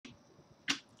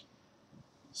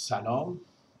سلام.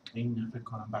 این فکر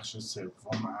کنم بخش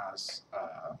سوم از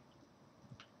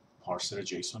پارسر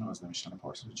جیسون از نوشتن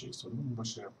پارسر جیسون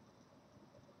باشه.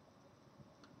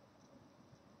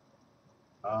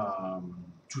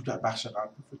 تو در بخش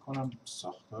قبل فکر کنم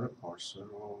ساختار پارسر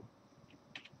رو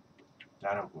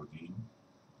در آوردیم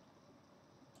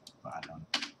و الان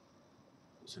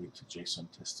سری جیسون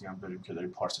تستی هم داریم که داریم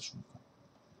پارسش میکنیم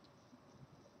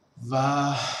و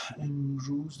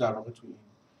امروز در واقع توی این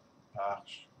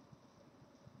بخش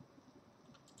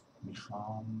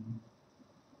میخوام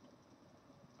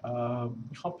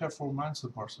پرفورمنس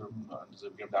پارسرمون رو اندازه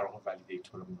بگیرم، در واقع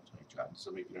ولیدیتورمون رو تا اینجا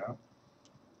اندازه بگیرم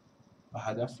و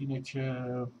هدف اینه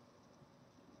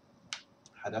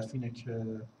که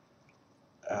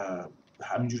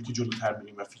همینجور که جلوتر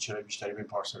میریم و فیچرهای بیشتری به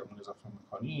پارسرمون اضافه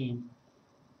میکنیم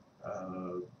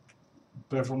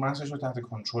پرفورمنسش رو تحت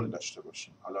کنترل داشته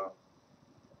باشیم. حالا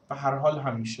به هر حال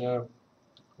همیشه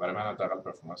برای من حداقل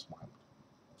پرفورمنس مهمه.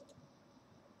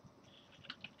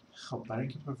 خب برای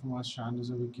اینکه پرفورمنسش رو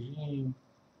اندازه بگیریم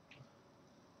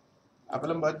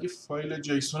اولا باید یه فایل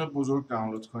جیسون بزرگ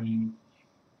دانلود کنیم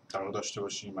داشته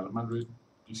باشیم. الان من روی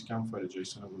دیسکم فایل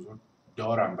جیسون بزرگ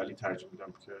دارم ولی ترجیح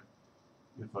میدم که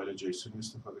یه فایل جیسونی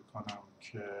استفاده کنم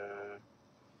که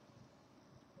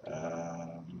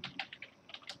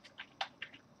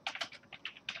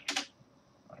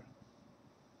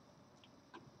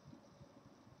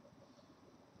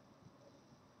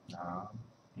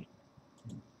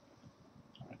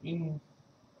این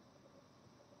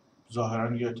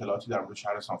ظاهراً یه اطلاعاتی در مورد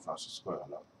شهر سان فرانسیسکو.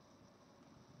 حالا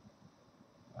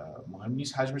مهم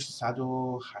نیست، حجمش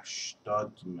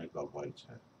 180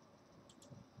 مگابایته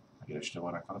اگر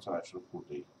اشتباه نکنم، 180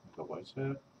 خورده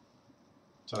مگابایته،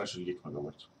 181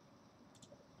 مگابایت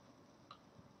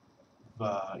و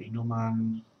اینو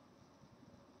من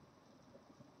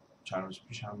چند روز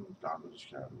پیش هم دانلودش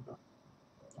کرده بودم.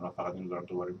 حالا فقط اینو دارم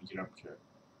دوباره میگیرم که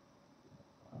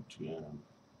توی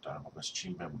در واقع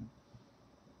استریم بمونه.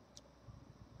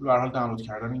 به هر حال دانلود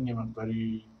کردن این یه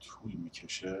مقداری طول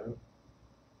میکشه،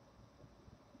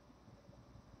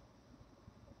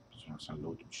 مثلا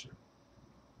لود میشه.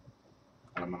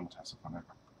 حالا من متاسفانه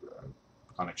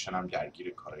کانکشنم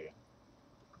درگیر کارهای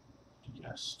دیگه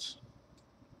است.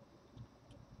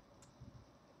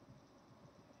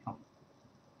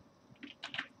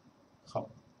 خب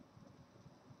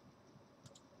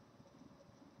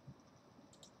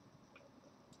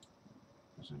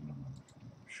بذار اینو من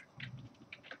بفرمایش کنم.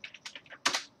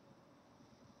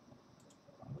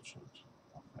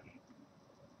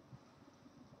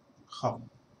 خب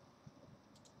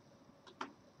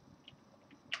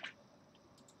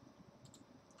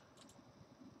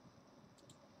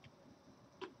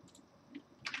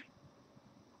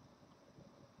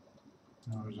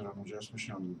من بذارم اونجا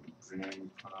اسمشم رینیم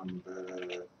میکنم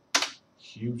به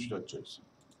huge.json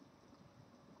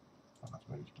فقط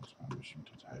برای که مطمئن بشیم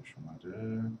تا تهش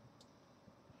اومده.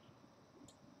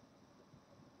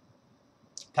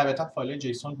 طبیعتا فایل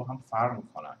جیسون با هم فرق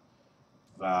میکنن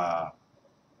و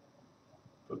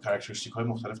کاراکتریستیک های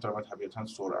مختلف دارن و طبیعتا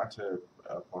سرعت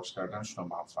پارس کردنشون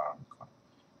با هم فرق میکنن.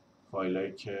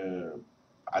 فایلایی که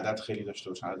عدد خیلی داشته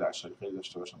باشن، عدد اشاری خیلی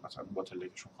داشته باشن، مثلا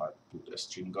باتلنکشون خواهد بود.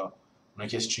 استرینگا، اونایی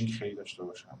که استرینگ خیلی داشته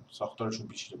باشن، ساختارشون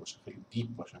پیچیده باشه، خیلی دیپ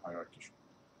باشه هایرارکیشون،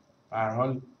 به هر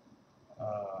حال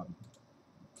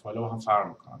فایل‌ها با هم فرق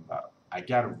میکنن و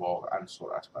اگر واقعا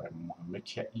سرعت برای مهمه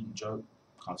که اینجا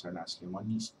کانسرن اصلی ما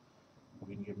نیست،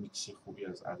 این یه میکس خوبی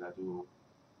از عدد و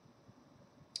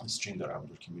استرینگ داره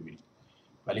همونجور که میبینید،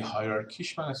 ولی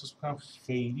هایرارکیش من احساس میکنم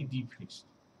خیلی دیپ نیست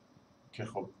که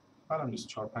خب برام نیست،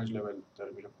 4-5 لول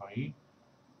داره میره پایین.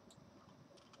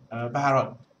 به هر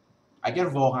حال اگر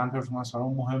واقعا پرفورمنس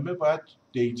برامون مهمه باید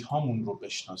دیتامون رو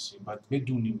بشناسیم، باید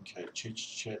بدونیم که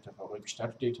چه اتفاقایی بیشتر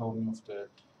تو دیتامون میفته،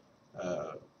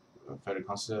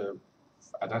 فرکانس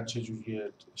عدد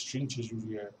چجوریه، استرینگ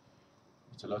چجوریه،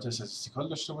 اطلاعات استاتستیکال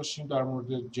داشته باشیم در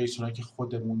مورد جیسون هایی که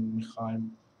خودمون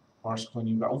میخوایم پارس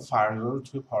کنیم و اون فرضا رو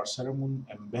توی پارسرمون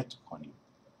امبد کنیم.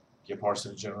 یه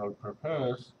پارسر جنرال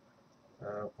پرپس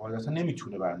قاعدتا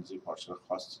نمیتونه به اندازه پارسر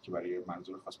خاصی که برای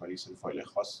منظور خاص، برای سری فایل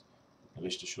خاص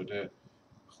نوشته شده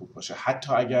خوب باشه.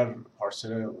 حتی اگر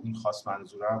پارسر اون خاص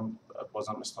منظورم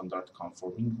بازم استاندارد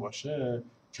کانفورمینگ باشه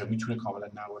که میتونه کاملا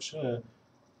نباشه،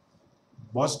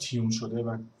 باز تیون شده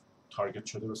و تارگت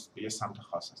شده به یه سمت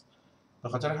خاص است. به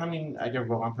خاطر همین اگر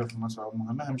واقعا پرفورمنس برامون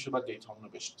مهمه همیشه باید دیتامون رو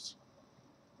بشناسیم.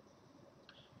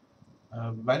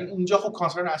 ولی اینجا خب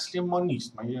کانسرن اصلی ما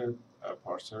نیست. من یه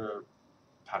پارسر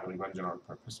تقریبا جنرال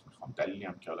پرپس میخوام. دلیلی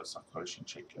هم که حالا ساختارش این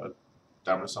شکلیه،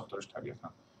 در مورد ساختارش طبیعتا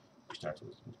بیشتر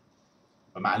توضیح میدم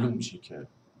و معلوم میشه که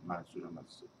منظورم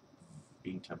از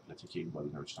این تمپلیتی که این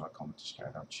بالا نوشتم و کامنتش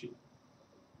کردم چیه.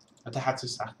 حتی حدسش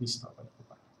سخت نیست ولی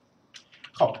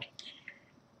خب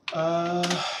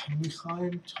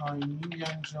میخوایم تایمینگ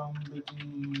انجام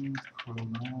بدیم.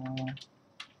 کرونا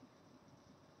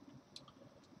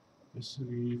یه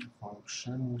سری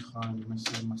فانکشن میخوایم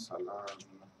مثلا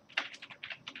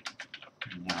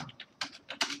نه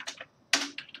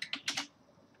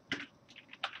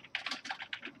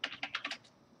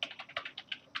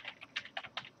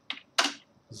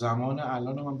زمان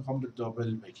الان رو من میخوام به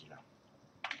دابل بگیرم.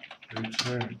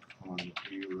 return کن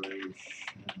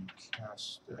duration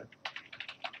cast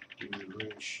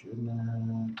duration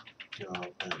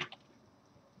دابل.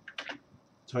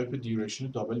 تایپ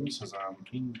دیوریشن دابل میسازم.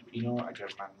 اینو اگر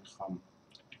من میخوام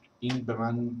این به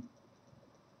من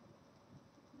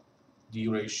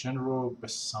دیوریشن رو به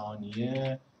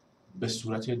ثانیه به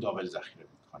صورت دابل ذخیره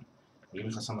میکنه. اگه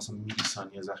میخواستم مثلا میلی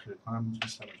ثانیه ذخیره کنم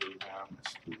میتونستم اینجا بگم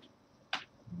استود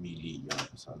میلی یا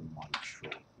مثلا مایکرو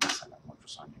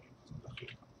ثانیه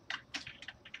ذخیره کنم.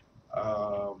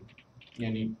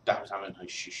 یعنی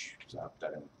 10⁻6 ضرب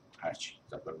در هرچی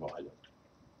ضرب بر واحد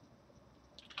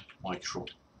مایکرو.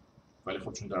 ولی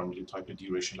خب چون در مورد تایپ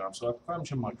دیوریشن دارم صحبت می‌کنم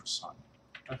میشه مایکرو ثانیه.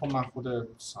 ولی خب من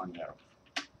خود ثانیه رو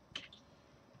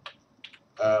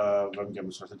و میگم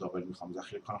به صورت دابل میخوام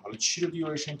ذخیره کنم. حالا چی رو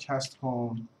دیوریشن کست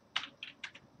کن؟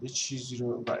 یه چیزی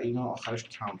رو و اینا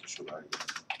آخرش کانتش رو برگردم.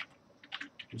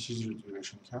 یه چیزی رو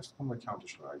دیوریشن کست کن و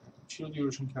کانتش رو برگردم. چی رو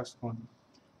دیوریشن کست کن؟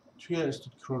 توی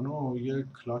استود کرونو یه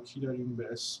کلاکی داریم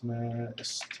به اسم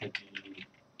استدی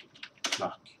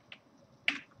کلاک.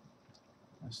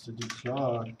 استدی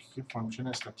کلاک یه فانکشن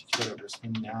استاتیک داره به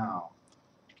اسم ناو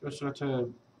که به صورت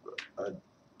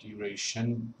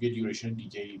دیوریشن یه دیوریشن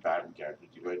دیگه ای برمیگرده.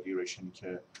 دیوریشنی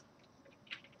که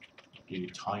یعنی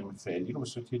تایم فعلی رو به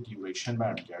صورت دیوریشن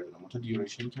برمیگردونه. منتها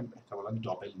دیوریشنی که احتمالاً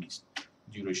دابل نیست.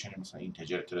 دیوریشن مثلا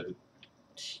اینتجر تعداد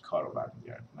تیکا رو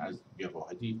برمیگردونه از یه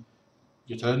واحدی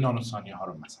یا تعداد نانوثانیه ها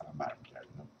رو مثلا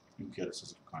برمیگردونه. این پیاده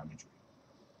سازی کنم اینجوری.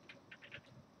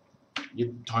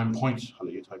 یه تایم پوینت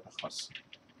حالا یه تایپ خاصی.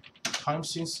 تایم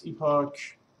سینس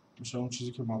ایپاک میشه اون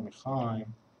چیزی که ما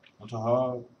میخوایم.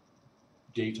 منتها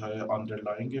دیتای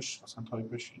آندرلاینگش مثلا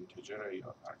تایپش اینتجره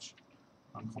یا هرچی.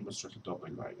 من میخوام به صورت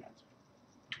دابل برگرده.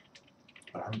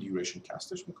 برای همین دیوریشن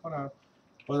کستش میکنم.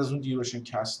 باز از اون دیوریشن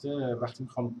کسته وقتی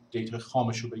میخوام دیتای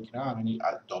خامش رو بگیرم یعنی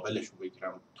دابلش رو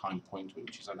بگیرم تایم پوینت و این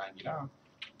چیزا نگیرم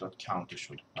دات کانتش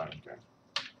رو برمیگردم.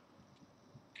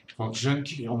 فانکشن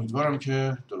که امیدوارم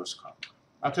که درست کار کنه.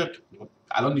 البته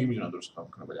الان دیگه میدونم درست کار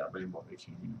میکنه ولی اولین باره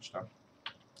که می‌نوشتم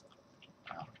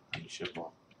همیشه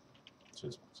با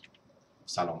چیز بود.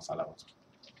 سلام صلوات.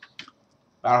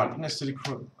 به هر حال این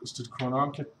استود کرونا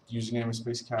هم که یوزینگ نیم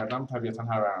اسپیس کردم طبیعتا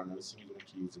هر برنامه‌نویسی میدونه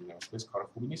که یوزینگ نیم اسپیس کار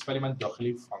خوبی نیست ولی من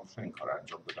داخل فانکشن این کار رو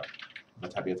انجام دادم و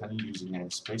طبیعتا این یوزینگ نیم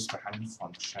اسپیس به همین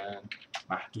فانکشن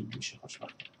محدود میشه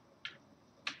خوشبختانه.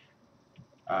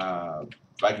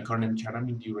 و اگه کار نمی‌کردم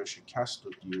این دیوریشن کست و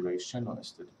دیوریشن و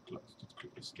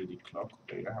استدی کلاک و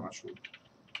غیره همشو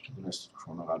بدون استود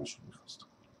کرونا قبلشون می‌خواستم.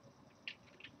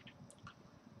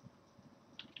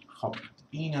 خب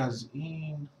این از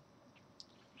این.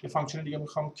 یه فانکشن دیگه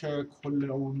میخوام که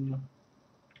کل اون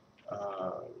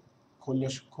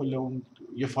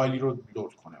یه فایلی رو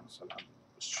لود کنه. مثلا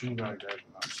string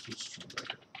برگردونم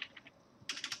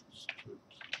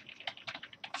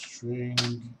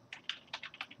string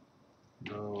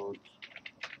load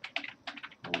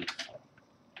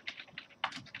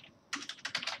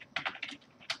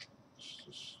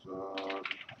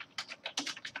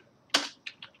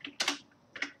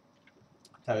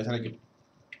طبیعتا اگه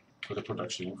کد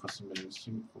پروداکشن می‌خواستیم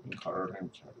بنویسیم خب این کارا رو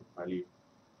نمی‌کردیم ولی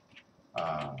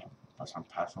مثلا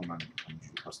پس من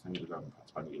همینجوری پاس نمی‌دادم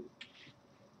حتما یه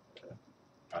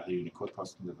پهله یونیکود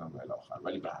پاس می‌دادم و الی آخر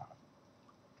ولی به هر حال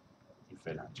این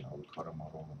فعلا جواب کار ما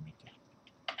رو میده.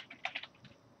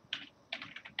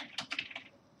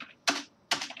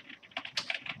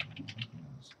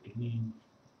 این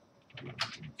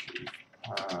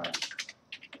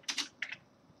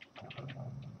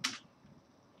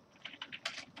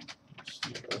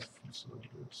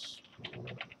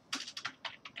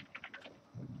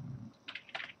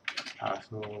path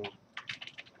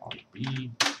of B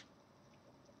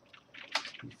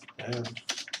if f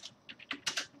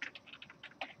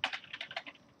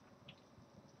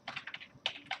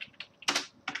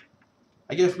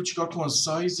اگه f چیکار کن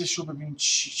سایزش رو ببین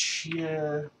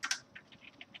چیه.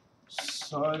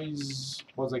 سایز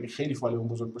باز اگه خیلی فایل اون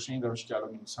بزرگ باشه این روشی که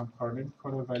الان می‌نویسم کار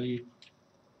نمی‌کنه ولی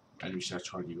اگه بیشتر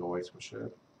 4 گیگابایت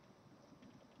باشه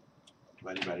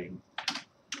ولی برای این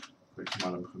کاری که ما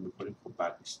الان می‌خوایم بکنیم خب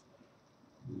بد نیست.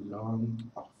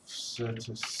 لانگ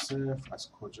آفست 0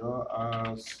 از کجا؟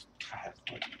 از ته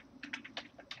فایل.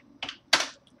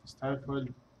 از ته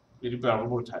فایل بری برای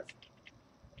برو ته فایل.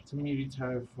 تو میری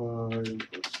ته فایل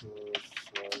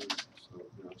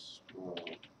سایز با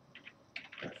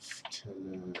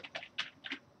افتل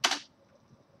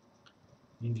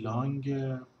این لانگ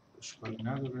اشکالی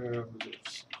نداره. بذار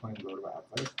کنیم داره به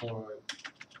اول فایل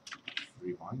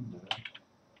ریوایند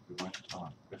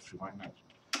ریوایند نداره.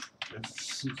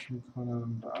 سیک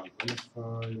میکنم به اول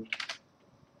فایل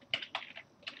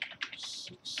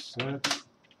 6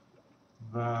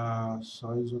 و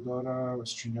سایز رو دارم.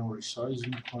 استرینگ رو ریسایز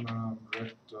میکنم.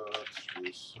 red dot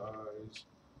resize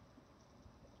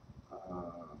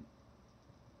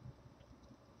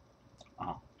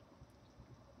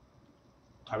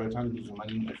طبیعتا لزوما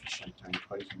این افیشنت ترین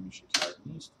کاری که میشه کرد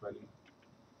نیست، ولی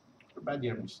بدی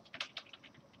هم نیست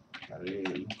برای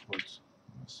این کد.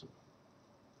 مثلا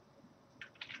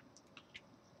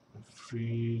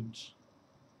فرید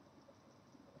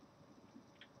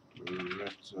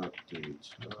red dot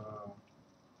data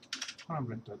کنم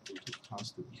red dot data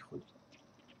کانست بی خودی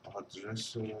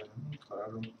آدرس این کار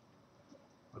رو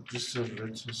آدرس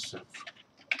رت 0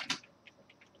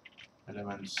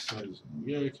 element size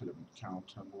 1 element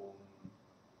count همون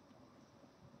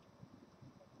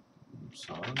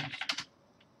سایز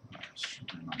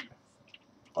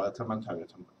غالبا من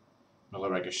طبیعتا مقدار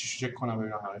برگشتیش چک کنم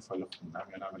ببینم همه فایل خوندم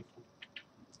یا نه، ولی خوب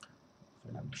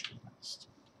فعلا مشکل نیست.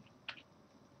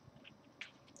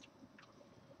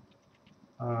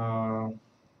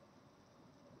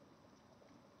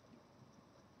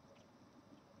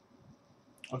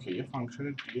 اوکی یه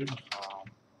فانکشن دیگه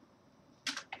میخوام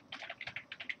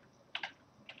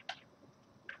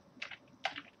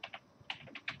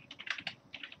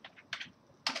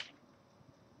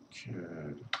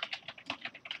که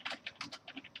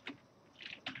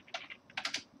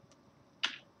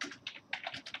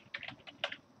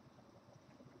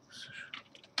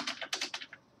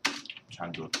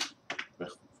چند دور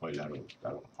فایل رو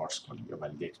در واقع پارس کنیم یا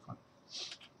ولیدیت کنیم.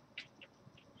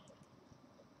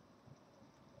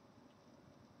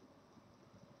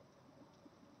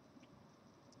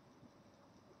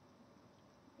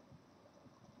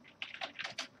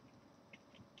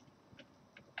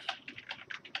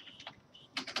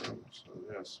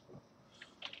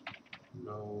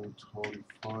 load whole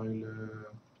file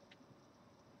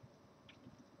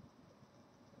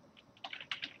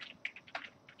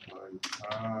file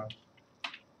path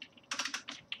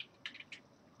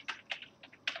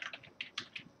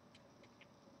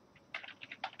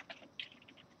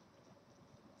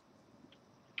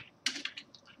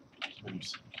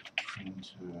print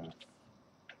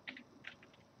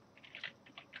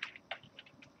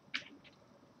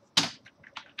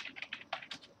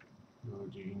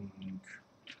loading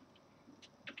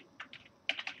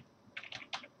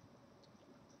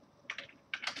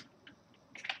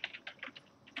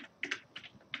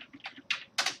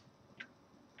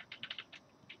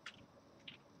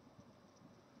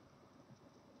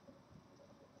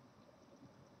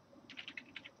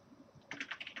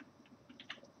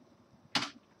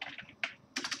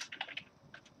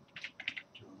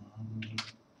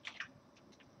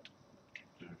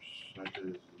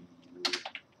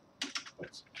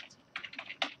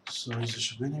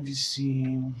سایزش رو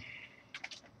بنویسیم.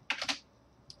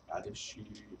 بعدش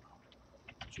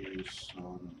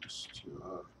جیسون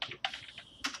استیار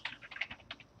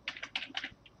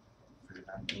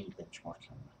فعلا این بنچمارک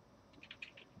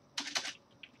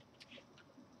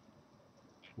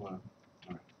هم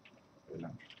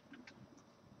فعلا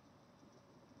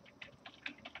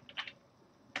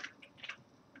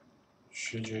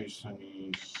چه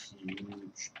جیسونی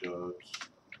هیوج دات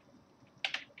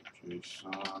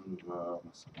جیسون و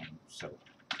مثلا 7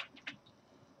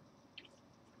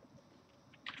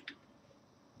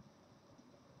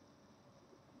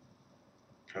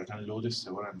 کردن لود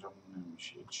 3 بار انجام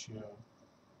نمیشه. چیه؟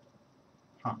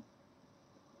 ها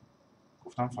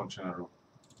گفتم فانکشن رو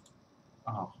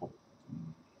خب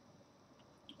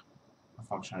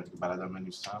فانکشن دیگه بلدم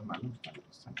بنویسم. معلوم که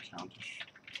بنویسم کانتش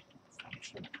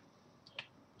فانکشن به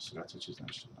صورت چیز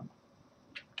نوشته بودم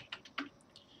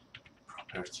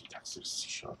پراپرتی تقصیر سی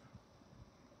شارپ.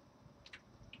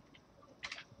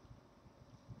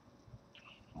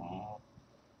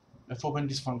 If open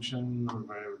this function or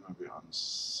variable may be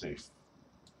unsafe.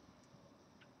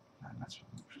 And that's what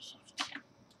Microsoft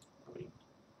going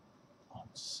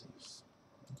unsafe.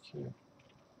 Okay.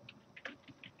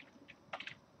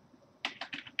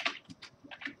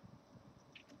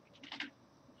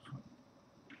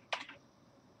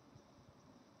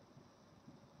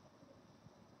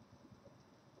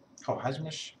 خب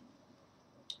حجمش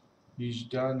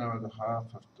 18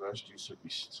 97 78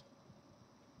 220.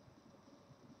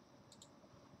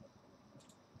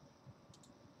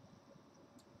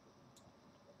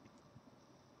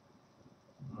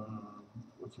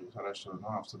 اوکی،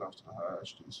 89 70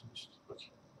 78 220.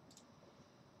 اوکی،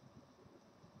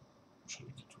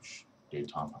 شده که توش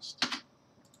دیتا هم هست.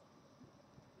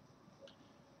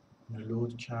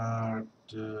 لود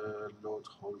کرد، لود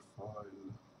هول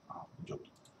فایل. اینجا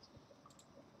بود.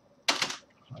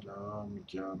 حالا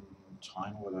میگم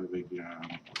تایم رو باید بگیرم.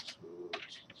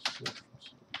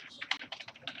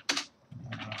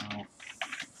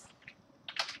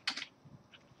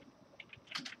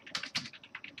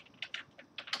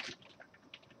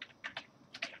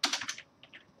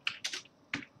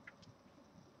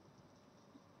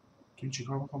 تو این چی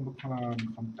کار میخوام بکنم؟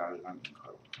 میخوام دقیقا این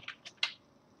کار بکنم.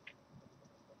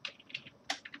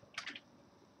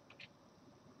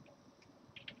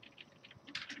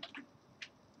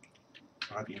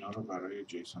 بعد اینا رو برای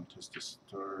جیسون تست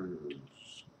استور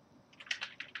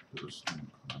درست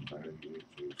میکنم. برای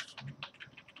جیسون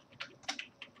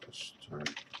استور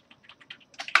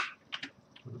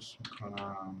درست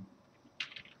میکنم.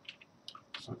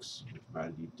 succeed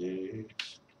validate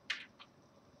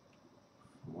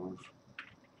for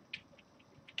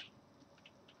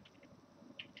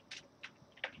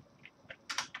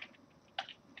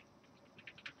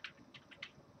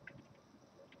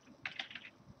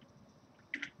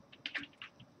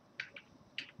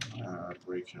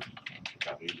break هم میکنم که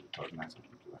دقیق کار نزد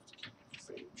بود وقتی که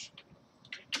فیل میشه.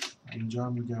 اینجا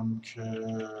میگم که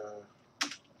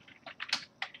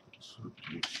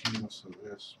یکی مساوی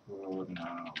است با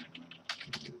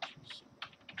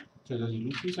تعدادی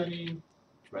لوپ میزنیم،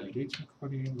 ولیدیت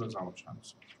میکنیم و زمان چند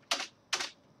سال.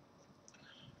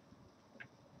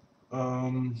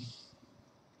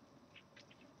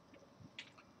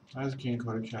 از که این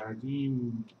کار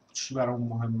کردیم چی برام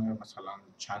مهمه؟ مثلا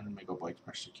چند مگابایت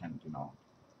پر سکند اینا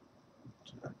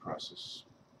پروسس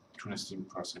تونستیم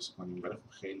پروسس کنیم، ولی خب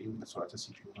خیلی به سرعت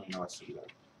سی پی یو اینا بستگی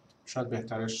داره. شاید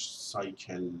بهترش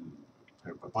سایکل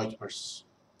پر بایت پر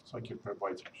سایکل پر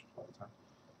بایت باشه.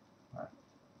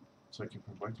 سایکل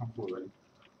پر بایت هم خوبه، ولی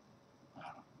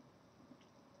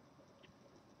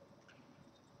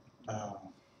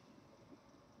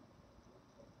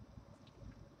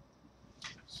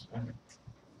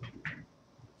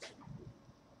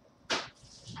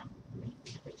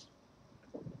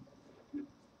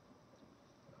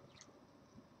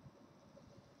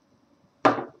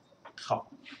خب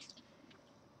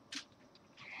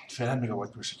فعلا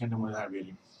مگابایت پر سکند ما در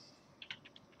بیاریم.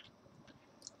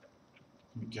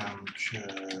 میگم که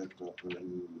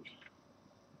دابل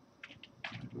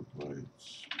مگابایت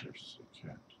پر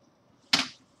سکند،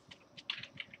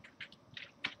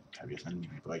 طبیعتا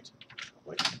مگابایت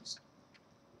نیست.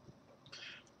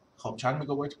 خب چند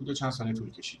مگابایت بوده؟ چند ثانیه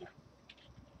طول کشیده؟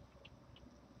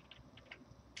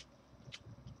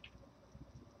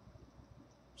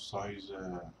 سایز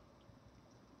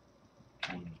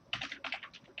اون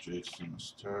JSON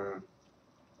استر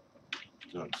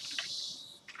دات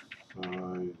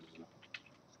سایز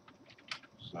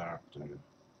ضرب در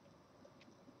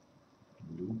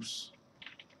لوپس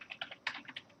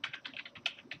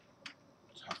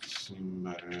تقسیم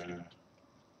بر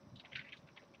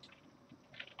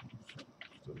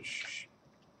 76.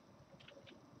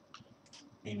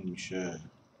 این میشه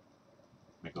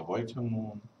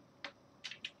مگابایتمون.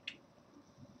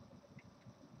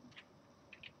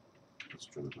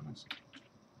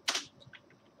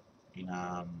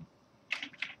 اینم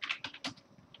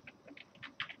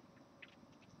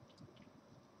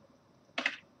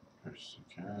پر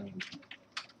سکند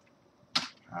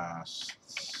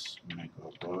هست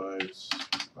مگابایت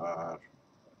بر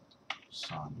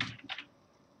ثانیه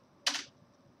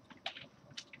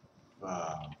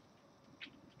و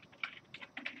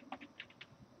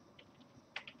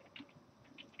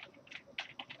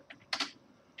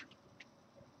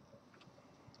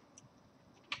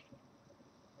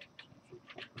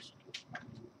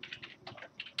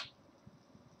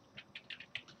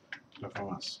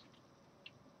performance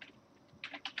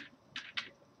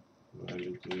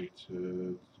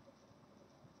validated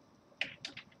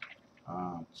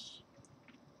at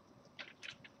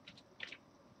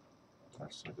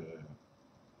درصد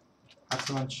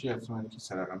حتما چیه؟ حتما اینه که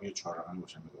 3 رقمی یا 4 رقمی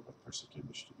باشه مگابایت پر سکند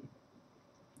بشه دیگه.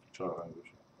 4 رقمی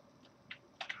باشه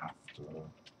 7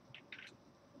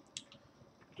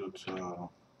 2 تا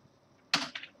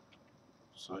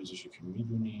سایزشو که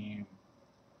میدونیم،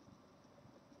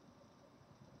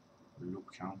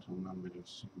 لوپ کانت اونم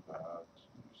بنویسیم. بعد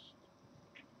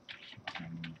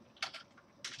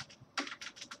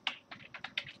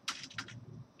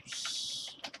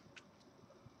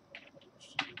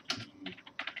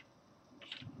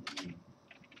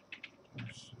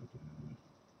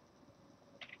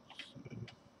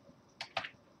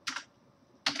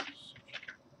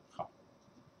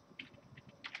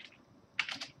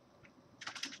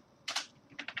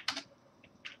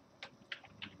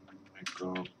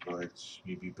مگابایت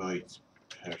میبی بایت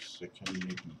پر سکند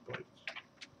میبی بایت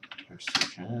پر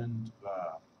سکند و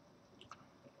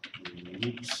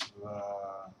ریپس و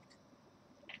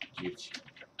گیتی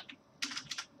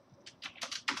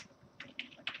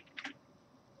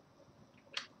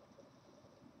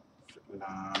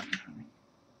فعلا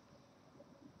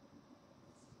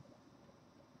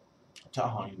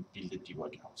تا این بیلد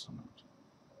دیباگ حواسم نبود.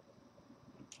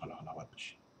 حالا باید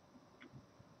بشه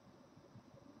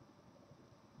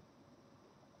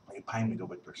اگه 5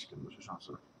 مگابایت پر سکند باشه شانس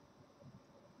داره.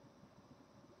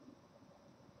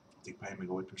 دیگه 5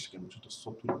 مگابایت پر سکند باشه تا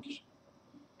صبح طول میکشه.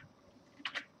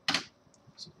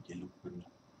 یه لوپ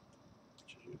ببینم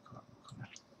چجوری کار میکنه.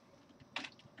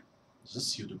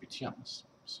 32 بیتی هم هست.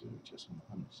 32 بیتی اصلا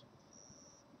مهم نیست.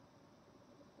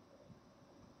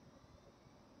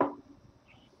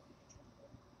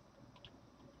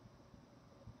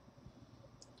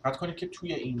 دقت کنید که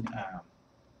توی این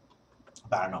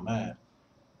برنامه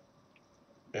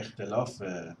اختلاف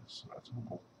سرعت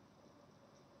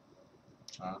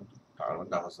چند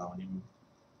تقریبا 12.5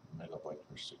 مگابایت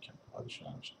پر سکند حالش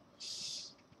نمیشه.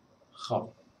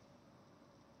 خب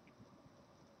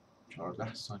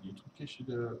 14 ثانیه طول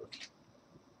کشیده.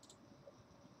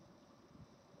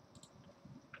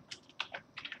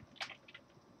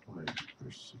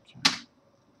 پر سکند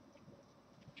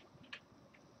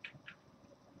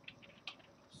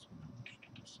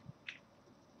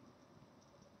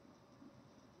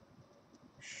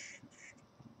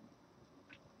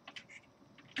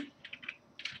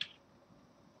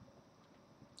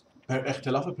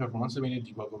اختلاف پرفورمنس بین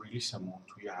دیباگ و ریلیسمون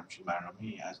توی همچین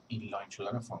برنامه‌ای از این لاین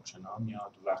شدن فانکشن ها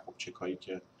میاد و خب چکایی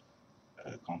که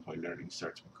کامپایلر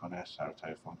اینسرت میکنه سر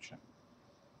تای فانکشن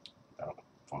در واقع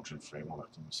فانکشن فریم رو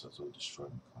وقتی میسازه و دیستروی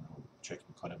میکنه و چک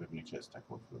میکنه ببینه که استک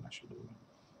اوورفلو نشده بودن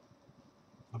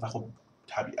و خب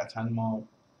طبیعتا ما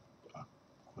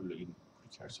کل این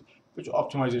پریکرسر به جای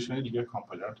اپتیمایزیشن دیگه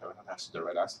کامپایلر هم طبیعتا تاثیر داره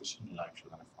ولی اصلش این لاین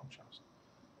شدن فانکشن است.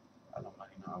 الان من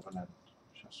اینو اولا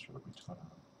 64 بیت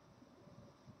کنم.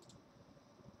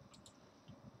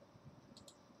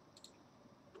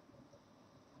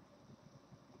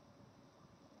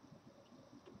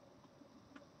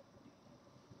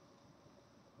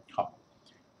 خب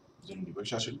بزنیم دیگه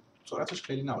شاشه سرعتش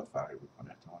خیلی نباید فرقی بکنه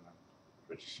احتمالاً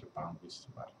رجیستر باند 20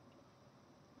 بر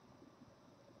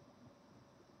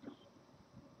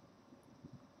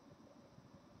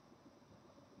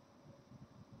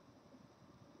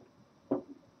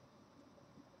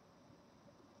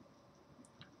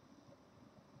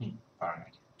فرق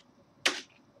نکنه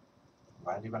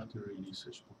ولی وقتی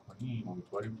ریلیسش بکنیم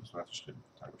امیدواریم که سرعتش خیلی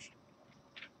بهتر بشه.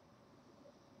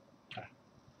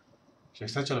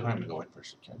 645 مگابایت پر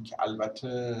سکند که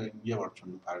البته یه بار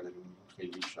چون لوپ رو داریم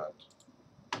خیلی شاید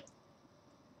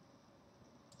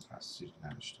تاثیری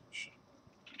نداشته باشه.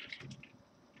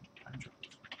 50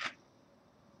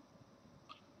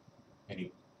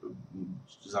 یعنی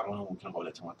زمان ممکن قابل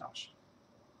اعتماد نباشه.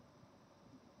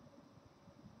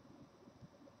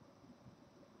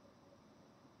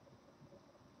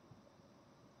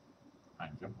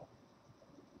 انجام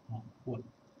خوبه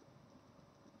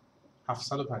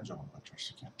 750 مگابایت پر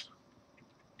سکند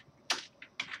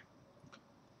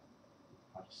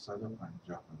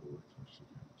 750 مگابایت پر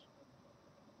سکند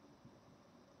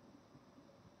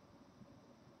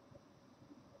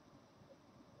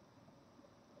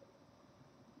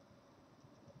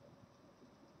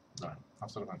دارم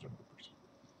 750 مگابایت پر سکند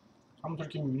همونطور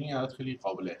که می‌بینی عدد خیلی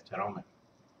قابل احترامه.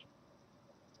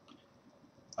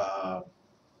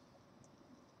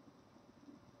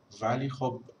 ولی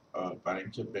خب برای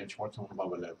اینکه بنچمارکمون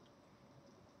قابل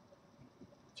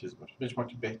چیز باشه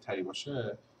بنچمارک بهتری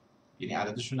باشه یعنی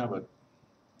عددشون نباید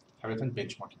طبیعتاً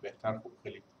بنچمارک بهتر خب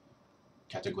خیلی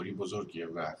کاتگوری بزرگیه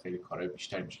و خیلی کارهای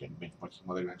بیشتری میشه. یعنی بنچمارکی که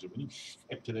ما داریم انجام میدیم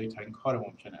ابتدایی ترین کار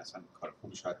ممکنه اصلا کار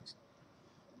خوبی شاید نیست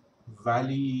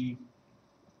ولی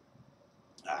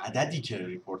عددی که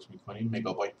ریپورت میکنیم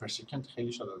مگابایت پر سکند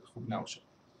خیلی شاید عدد خوبی نباشه.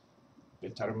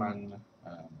 بهتره من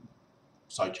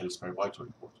سایکلز پر بایت رو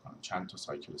ریپورت کنم چند تا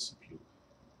سایکل سی پی یو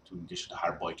تو میگه شده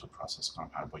هر بایت رو پروسس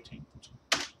کنم هر بایت اینپوت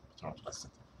رو متوسط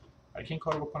برای که این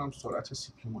کار بکنم سرعت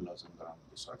سی پی یو لازم دارم.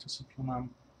 سرعت سی پی یو هم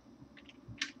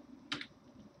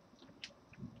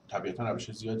طبیعتا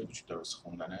روش زیادی وجود داره واسه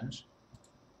خوندنش.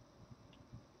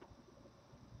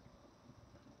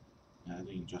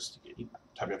 یعنی اینجاست دیگه این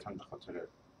طبیعتا به خاطر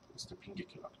استپینگ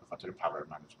کلاک به خاطر پاور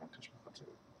منیجمنتش به خاطر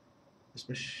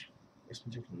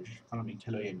اسم تکنولوژیش بکنم این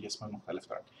کلای اسم مختلف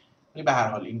دارن ولی به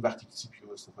هر حال این وقتی که سی پی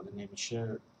یو استفاده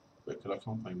نمیشه به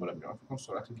کلاکمون پایین بالا میره. فکر کنم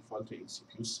سرعت دیفالت این سی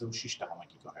پی یو 3.6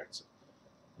 گیگاهرتز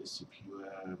سی پی یو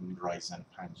رایزن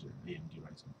 5 AMD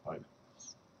رایزن 5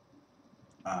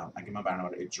 اگه من برنامه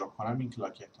رو اجرا کنم این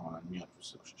کلاک احتمالاً میاد رو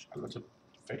سروشش. البته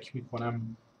فکر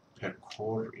میکنم پر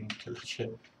کور این کلاک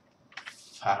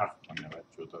فرق کنه و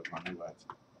جداگانه باید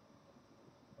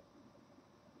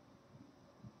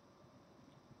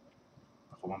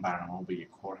خب من برنامه رو به یک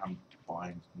کور هم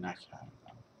بایند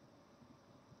نکردم،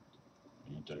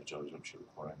 این داره جابجا میشه به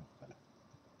کورهای مختلف.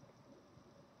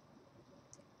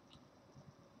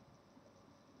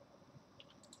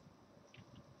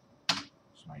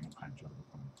 من اینو 50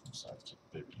 بکنم اون ساعت که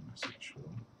ببینیم مسیج رو.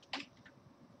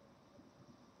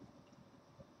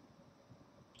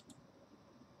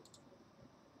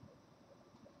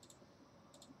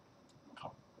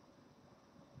 خب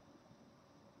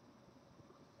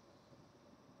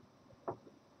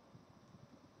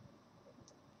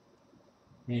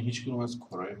این هیچ کدوم از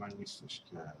کورهای من نیستش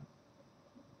که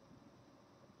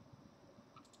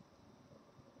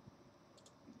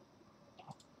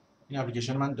این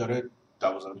اپلیکیشن من داره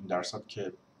 12%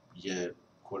 که یه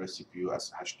کور سی پی یو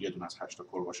از 8 یه دونه از 8 تا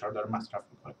کور باشه رو داره مصرف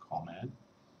میکنه کامل،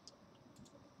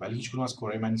 ولی هیچ کدوم از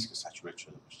کورهای من نیست که سچوریت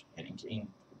شده باشه. یعنی اینکه این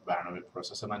برنامه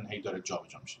پروسس من هی داره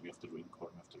جابجا میشه، میفته روی این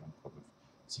کور، میفته روی این کور،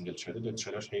 سینگل تردد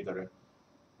تردش هی داره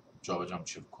جابجا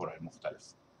میشه کورهای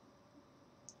مختلف.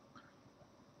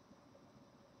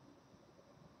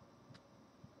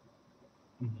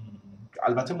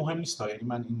 البته مهم نیست، یعنی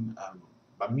من این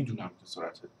و میدونم که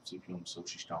سرعت سی پی یو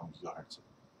 36 گیگاهرتز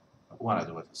اون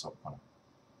رو باید حساب کنم.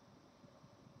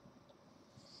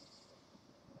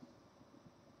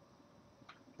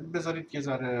 بذارید یه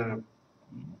ذره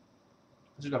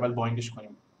بذارید اول بایندش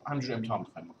کنیم، همینجوری امتحان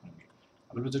می‌خوایم بکنیم.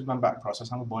 اول بذارید من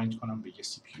پروسس رو بایند کنم به یه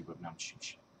سی پی یو ببینم چی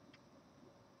میشه.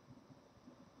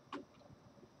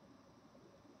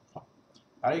 خب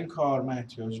برای این کار من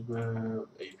احتیاج به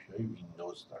API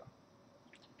ویندوز دارم.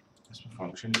 اسم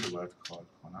فانکشنی که باید کار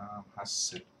کنم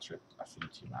هست set thread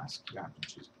affinity mask یا همچین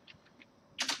چیزی.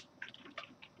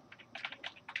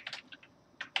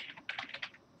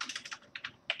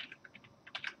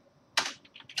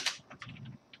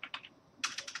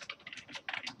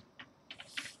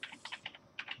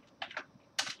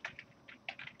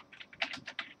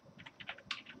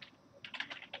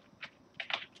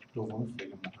 دومی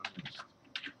خیلی مهم نیست،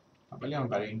 ولی من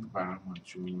برای این برنامه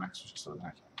چون مین مکسش استفاده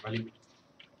نکردم، ولی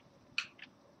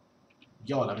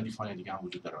یه عالمه دیفاین دیگه هم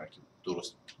وجود داره که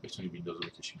درست بتونی ویندوز رو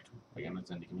بکشیم تو، وگرنه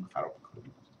زندگیمون خراب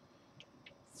می‌کنه.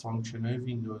 فانکشن‌های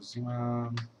ویندوزی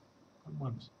من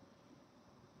مهم نیست.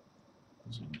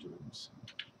 بذار اینجا بنویسم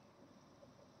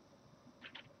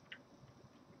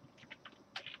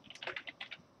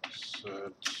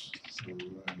set thread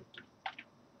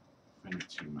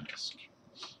affinity mask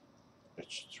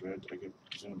thread. اگه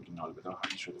بزنیم اورینال بدم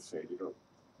همین شده، فعلی رو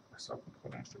حساب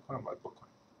میکنه، فکر کنم باید بکنم.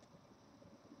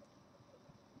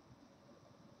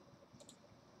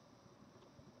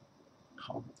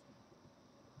 خب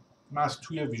من از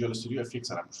توی ویژوال استودیو افکت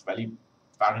زدم روش، ولی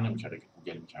فرقی نمیکرده که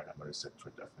گوگل میکردم برای set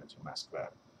thread affinity mask و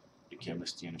یکی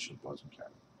MSDN رو باز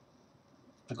میکردم.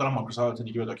 فکر کنم مایکروسافت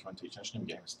دیگه به داکیومنتیشنش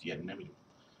نمیگه MSDN، نمیدونم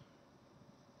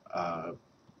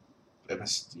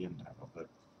MSDN در واقع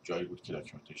جایی بود که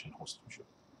داکیومنتیشن هست میشد.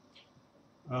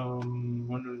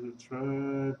 One of the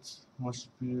threads must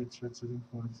be thread setting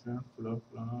function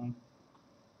فلان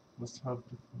must have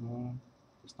the فلان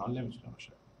اصلا نمیتونه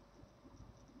باشه.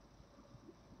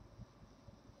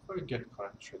 باید get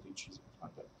correct thread این چیزی حتما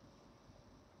داره.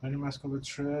 Many mask of a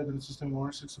thread and the system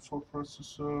more 64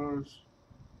 processors.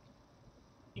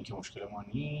 این که مشکل ما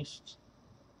نیست.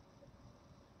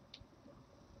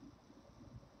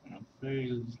 And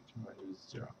failed to value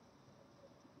 0.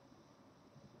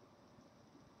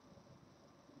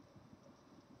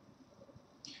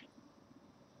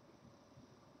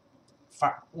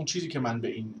 اون چیزی که من به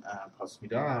این پاس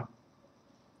میدم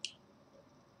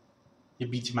یه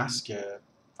بیت ماسکه.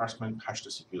 فرض کنید 8 تا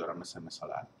سی پی یو دارم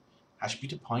مثلا 8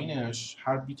 بیت پایینش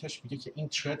هر بیتش میگه که این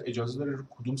ترد اجازه داره رو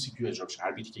کدوم سی پی یو اجرا بشه،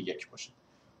 هر بیتی که یک باشه.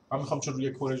 من میخوام چون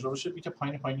روی کور اجرا بشه بیت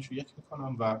پایینش رو یک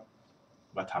میکنم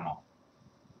و تمام.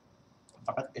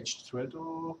 فقط اچ ترد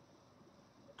و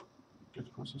get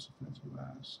process affinity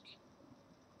mask.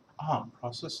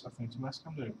 process affinity mask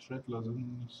هم داریم، ترد لازم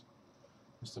نیست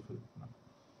استفاده کنم.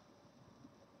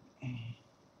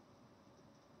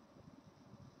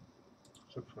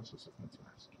 چه process affinity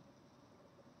mask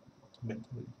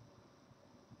بهتره،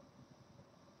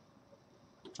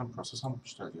 چون پروسس هم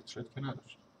بیشتر از یه ترد که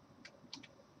نداشت.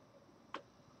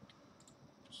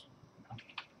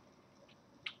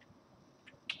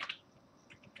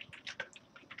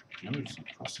 نمی‌دونم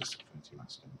پروسس affinity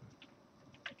mask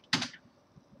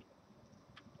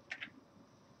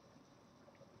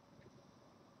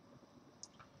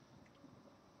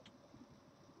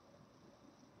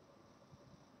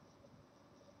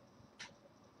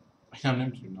این هم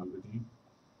نمیتونیم نال بدیم.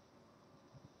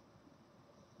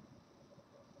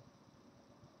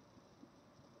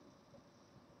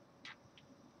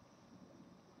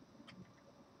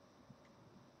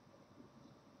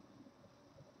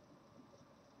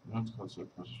 Not console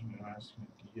position asking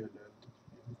DLL.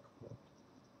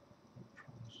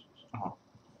 آها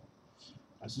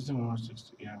اسیستم مارس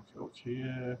هم که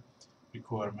اوکیه.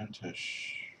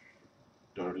 ریکوایرمنتش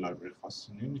داره لایبرری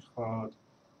خاصی نمیخواد.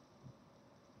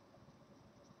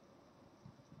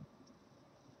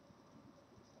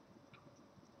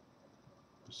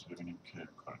 بس ببینیم که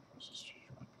کار پروسس چجوری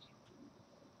باید بگیم.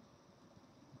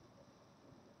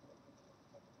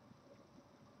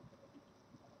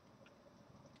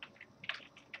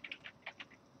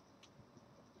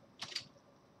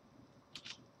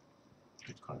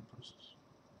 get current process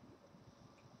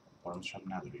پارامترش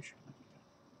هم نداره ایشون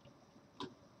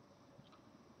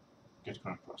دیگه. get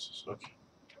current process اوکی.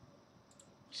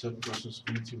 set process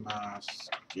unity mask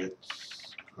get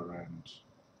current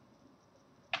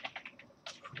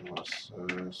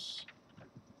process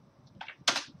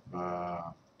و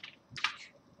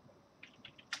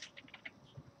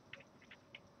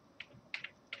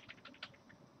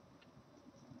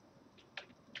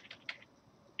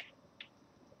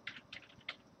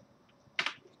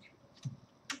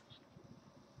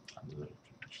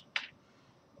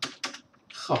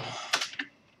خب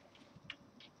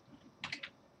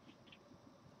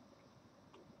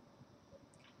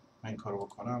من این کارو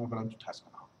بکنم و برم تو تسک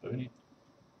منیجر. ببینید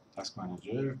تسک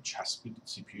منیجر چسبید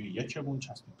سی پی یو یکمون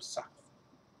چسبید به سقف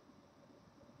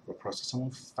و پروسسمون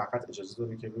فقط اجازه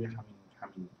داره که روی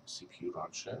همین سی پی یو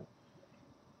ران شه.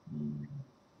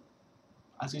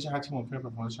 از یه جهتی ممکنه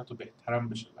پرفورمنسش حتی بهترم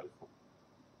بشه، ولی خب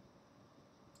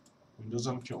ویندوز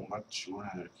هم که اونقدر شعور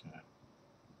نداره که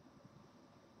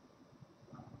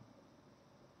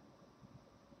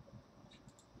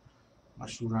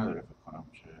شعور نداره فکر کنم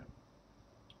که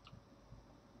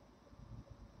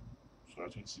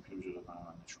سرعت این سی پی یو جدا کنم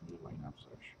من نشون بده با این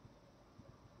افزارش.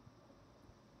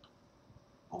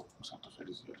 اوه مسطح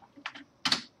خیلی زیاده.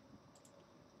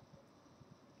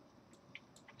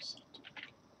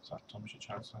 100 تا میشه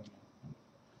چند ثانیه؟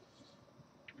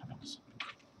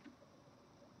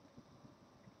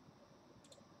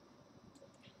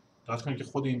 دقت کنید که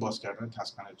خود این باز کردن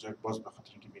تسک منیجر باز به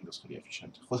خاطر اینکه ویندوز خیلی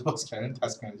افیشنت خود باز کردن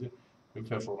تسک منیجر به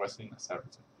پرفورمنس این اثر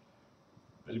میذاره،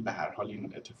 ولی به هر حال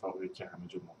این اتفاقی که همه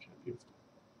جا ممکنه بیفته.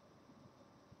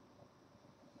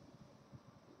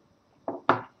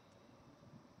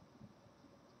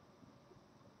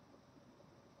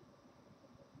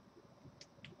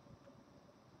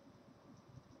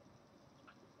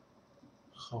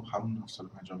 خب همون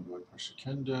 750 مگابایت پر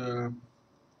سکند.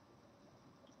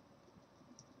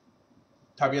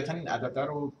 طبیعتا این عدد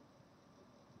رو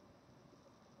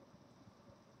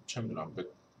چه میدونم به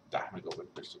 10 مگابایت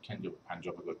پر سکند یا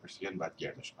 50 مگابایت پر سکند باید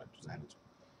گردش کنید تو ذهنتون.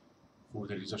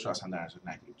 خورده ریزاشو اصلا در نظر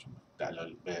نگیرید چون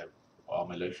دلایل به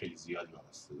عاملای خیلی زیادی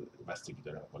بستگی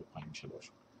داره بالا پایین میشه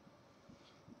باشه.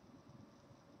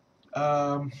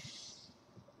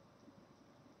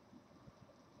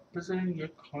 بذارین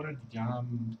یک کار دیگه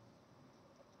هم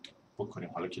بکنیم.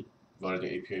 حالا که وارد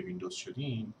API ویندوز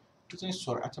شدیم بذارین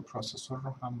سرعت پروسسور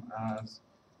رو هم از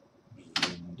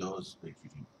ویندوز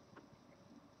بگیریم.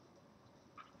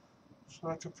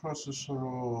 سرعت پروسسور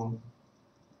رو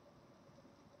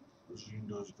از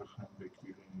ویندوز بخوایم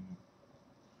بگیریم.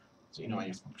 اینو من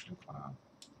یه فانکشن کنم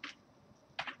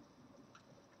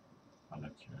حالا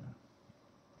که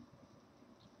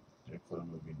یک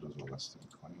خودم به ویندوز وابسته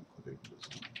میکنیم. کد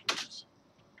ویندوز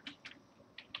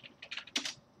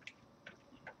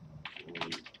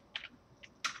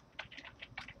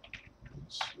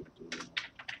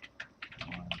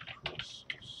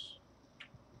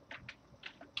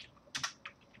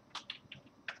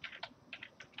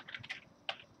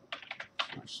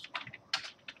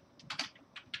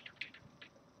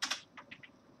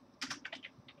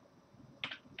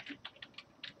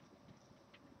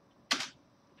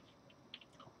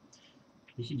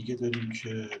یکی دیگه داریم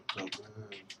که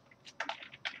دابل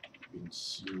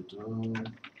وینسیودو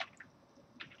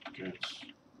get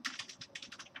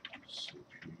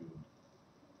CPU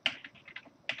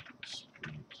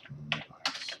speed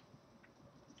megabytes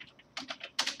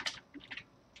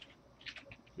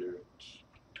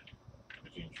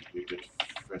get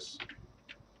first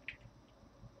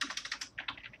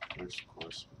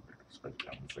course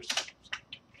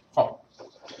خب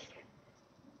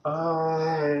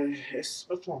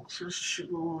اسم فانکشنش چی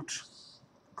بود؟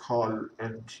 call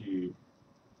empty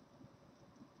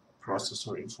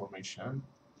processor information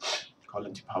call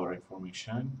empty power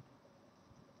information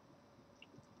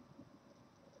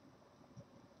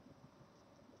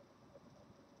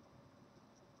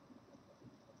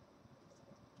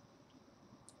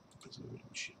بذار ببینیم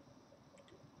چی.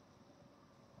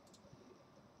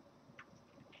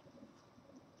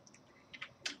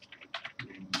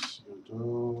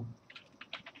 دو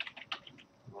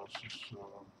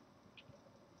پروسسور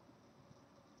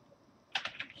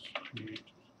speed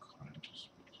current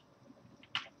speed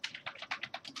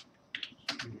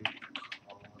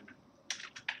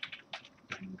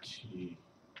NT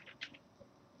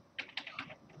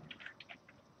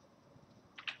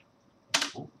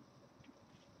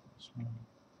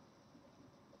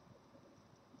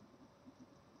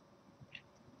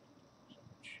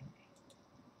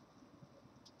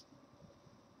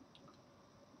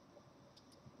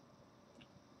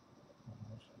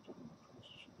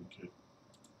که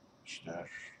بیشتر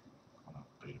کنم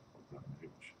غیر پروگرامری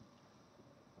باشه.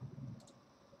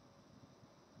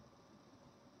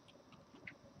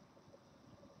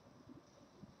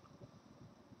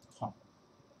 خب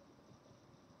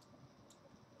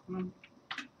کنم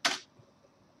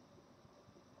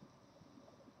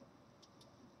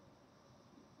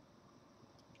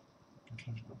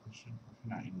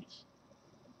نه این نیست.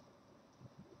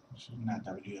 نه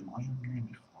WMI هم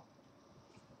نمیخوام.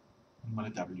 این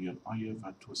مال WMI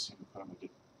و توصیه میکنم اگه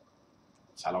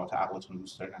صلوات عقلتون رو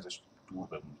دوست دارین ازش دور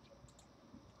بمونید.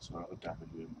 سراغ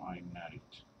WMI نرید.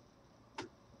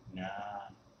 نه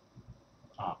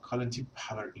current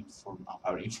power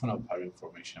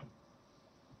information.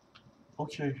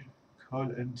 اوکی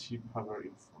current power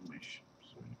information.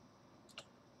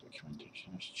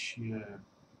 داکیومنتیشنش چیه؟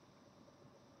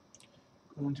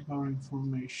 current power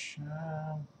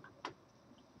information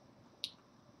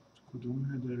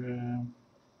کدوم هدره؟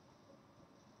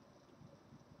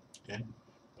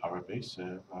 پاور بیس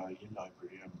و یه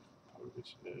لایبرری هم پاور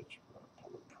بیس اچ و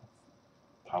پاور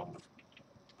پروف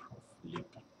لیب.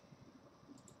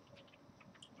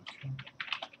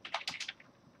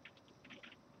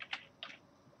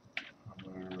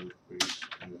 پاور بیس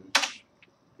اچ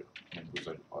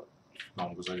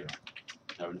نامگذاری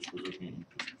دبلش بزرگی این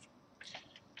توش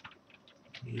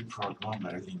یه پروگرام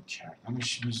برای لینک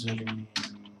کردنش میذاریم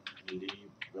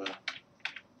لیب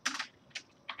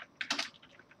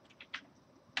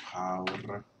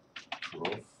پاور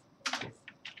پروف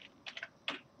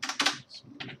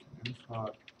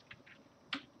نمیخواد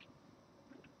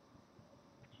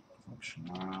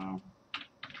فانکشنال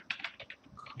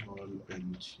کال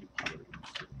انتی پاور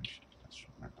اینفورمیشن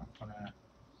دستشون نکنه.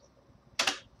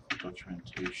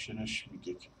 داکیومنتیشنش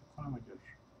میگه که فکر کنم اگر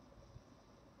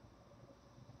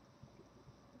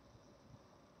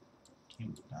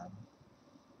این بودم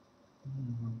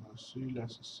باسی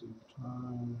لسسی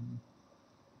تایم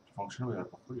فانکشن رو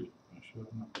باید بخوری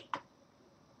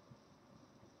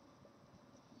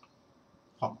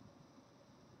خب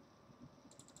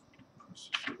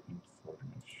processor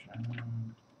information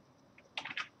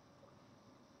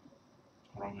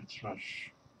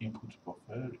پارامتراش input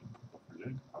buffer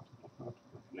length output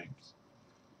buffer length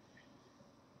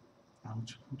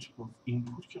output buffer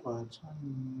input که قاعدتا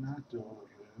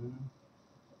نداره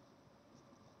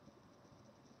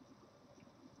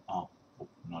خب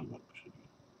نال باید باشه دیگه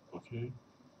اوکی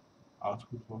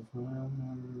output buffer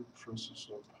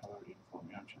processor power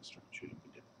inform هم چه structure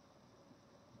میده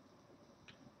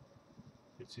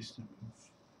system info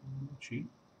چی؟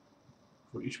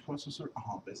 for each processor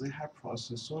بذاری هر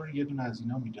پروسسور یه دونه از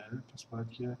اینا میده پس باید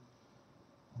که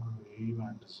array و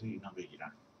اندازه اینا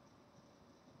بگیرن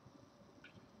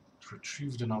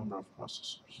retrieve the number of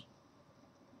processors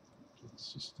get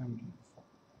system info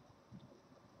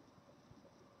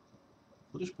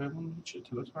خودش بهمون هیچ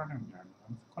اطلاعاتی برنمیگرده.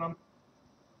 من فکر کنم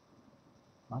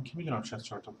من که میدونم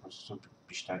 64 تا پروسسور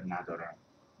بیشتر ندارم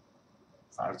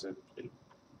فرض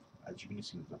عجیبی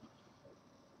نیست این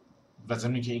و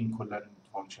ضمن که این کلا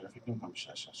فانکشن فکر نمی‌کنم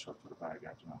بیشتر از 64 تا رو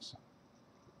برگردونه اصلا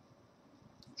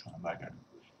چون برگردونه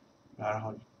به هر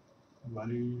حال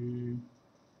ولی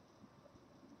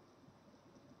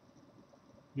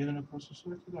یه دونه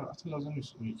پروسسور که داره اصلا لازم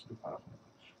نیست اون یکی رو فراهم کنه.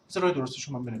 بذار راه درستش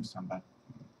رو من بنویسم بعد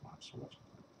ما هم صحبت کنیم.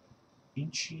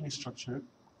 این چی این استراکچر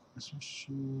اسمش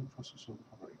چی پروسسور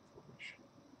پاور اینفورمیشن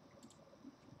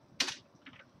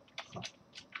خب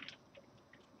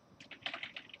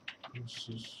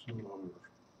پروسسور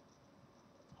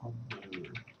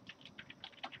پاور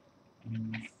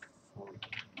اینفورمیشن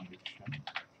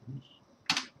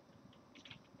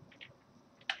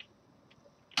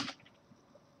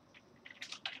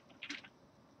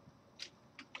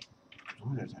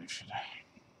دو تعریف شده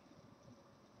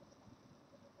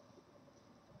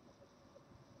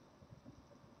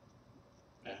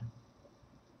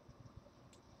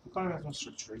بکنم از اون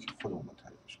استراکچری که خودمون با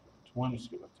تعریفش کنیم تو مهم نیست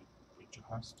که وقتی اینجا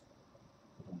هست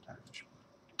خودمون تعریفش کنیم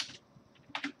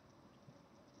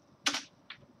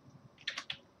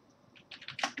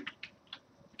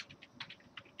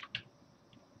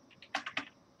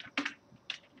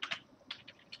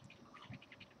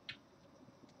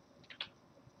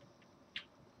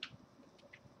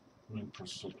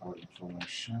processor power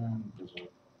information بذار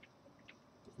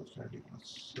بخود کردیم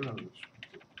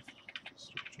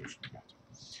استرکچرش نگه.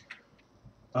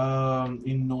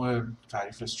 این نوع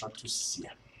تعریف استراکت تو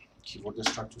سیه. کیورد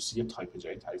استراکت تو سیه تایپ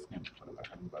جایی تعریف نمیکنه، برای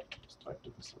همین باید تایپ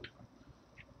رو استفاده کنیم.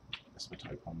 اسم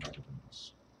تایپ هم باید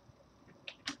بنویسیم.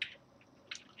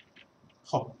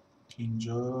 خب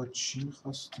اینجا چی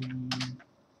میخواستیم؟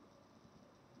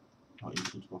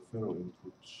 اینپوت بافر و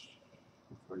اینپوت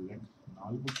بافر لنگ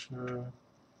نال باشه،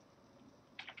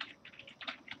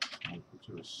 اینپوت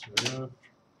رو صفر،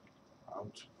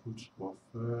 اوتپوت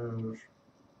بافر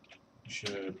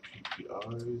میشه پی پی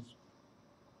آیز،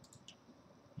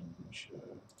 این میشه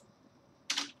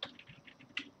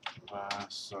و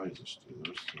سایزش دیگه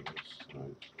درسته،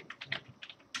 سایز پی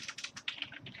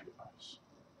پی آیز.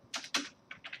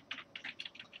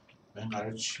 و این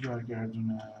قرار چی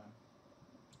برگردونه؟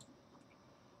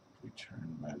 return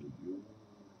value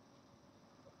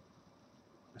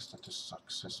status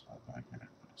success باید برگردونه.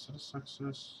 status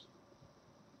success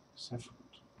صفر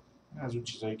بود. این از اون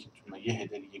چیزایی که تو یه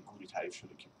هدر یه گوری تعریف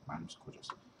شده که معلومه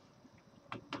کجاست.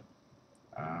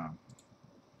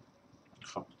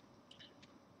 خب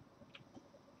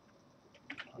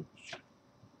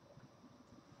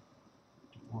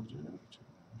order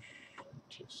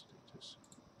test status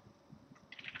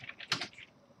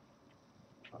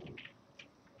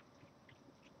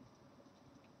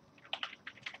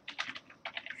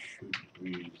should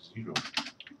be 0.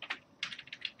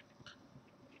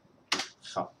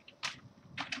 خب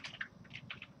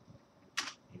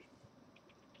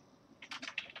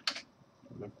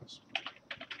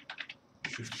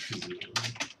should be 0.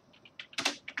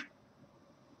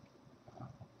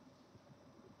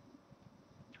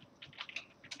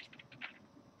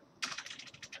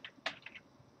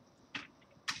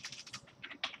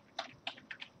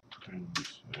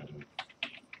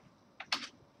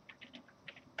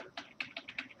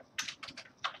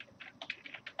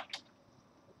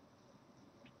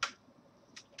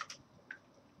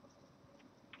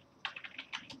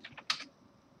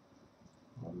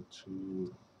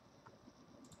 تو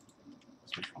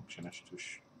اسم فانکشنش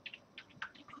توش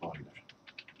کار داره.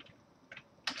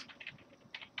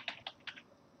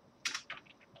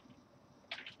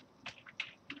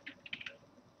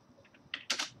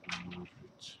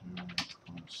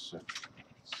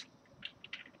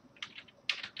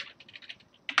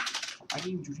 اگه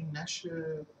اینجوری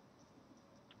نشه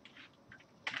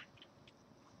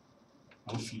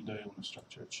حالا فیلدهای اون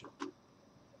استراکچر چیه؟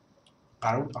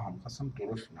 قرار بود می‌خواستم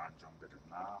درست اینو انجام بده.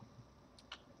 نه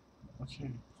اوکی،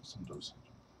 می‌خواستم درست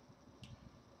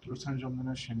انجام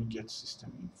بدنش یعنی get system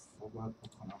info باید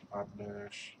بکنم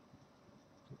قبلش.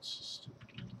 get system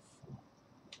info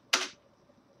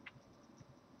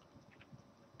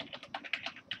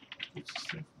get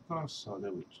system info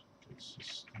ساده بود. get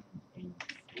system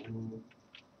info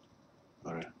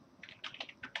آره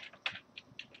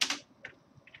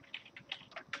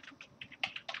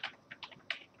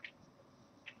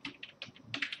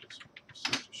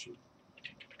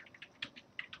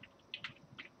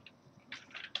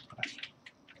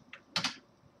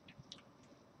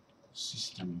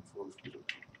system info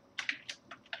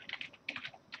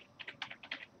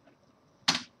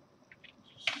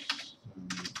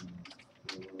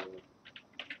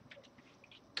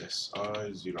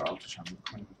SI زیرو اوتش هم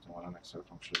میکنیم، احتمالا اکثر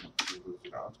فانکشن رو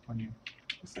زیرو اوت کنیم.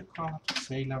 فکر کنم حتی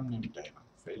فیل هم نمیده،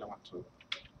 فیل هم حتی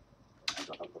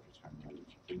حداقل با ترمینالی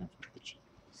که فیل نمیتونه بچه.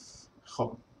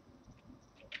 خب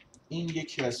این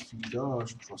یکی از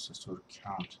فیلداش پروسسور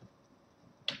کانت،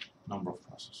 number of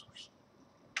processors.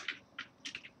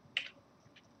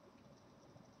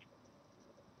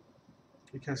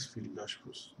 یکی از فیلداش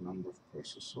number of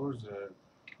processors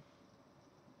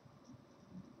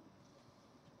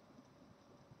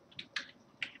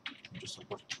اینجا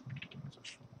سپورت میکنم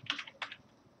ازش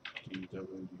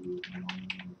DW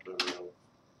number of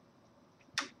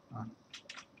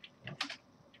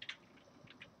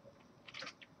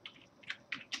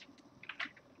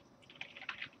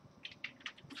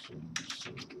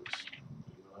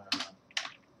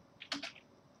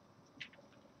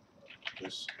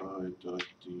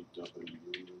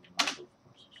SI.DW number of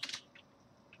processors.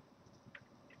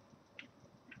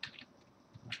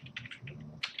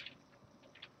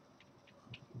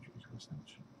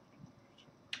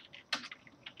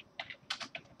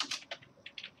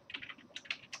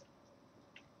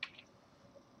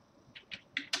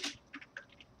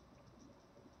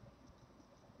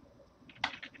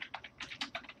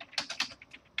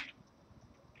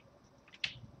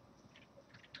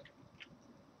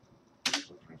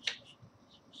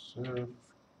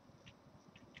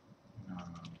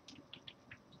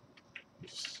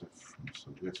 صفر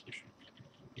get بشه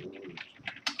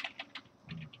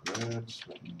convert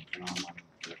و اینجا من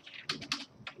get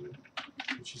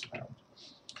چیز قرار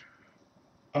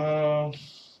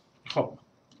خب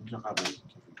اینجا قبل از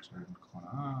اینکه ریترن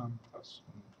کنم پس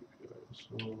اون PPIs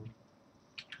رو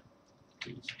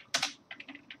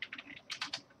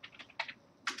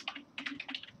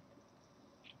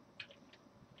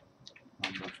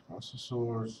number of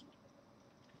processors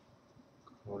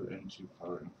call entry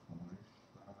power information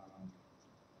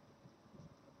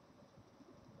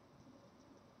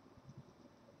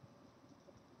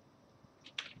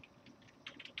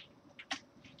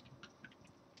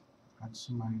حدس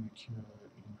من اینه که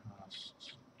این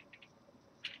هست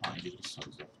اینجا لیست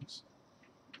ها اضافه نیست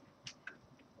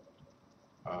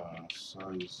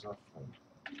سایز آف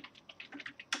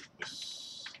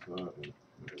استار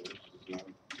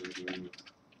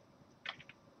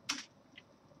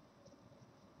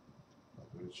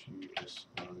چی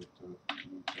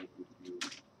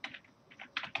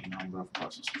number of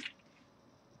processors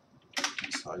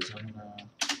این سایز همونه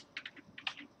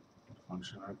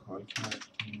فانکشن رو کال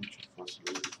کردیم چه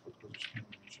فاصله خود گذاشتیم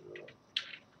اینجا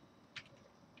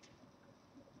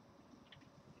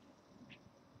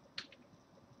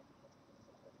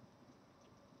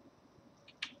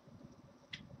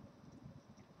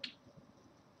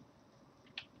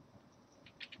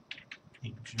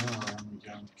اینجا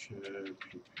میگم که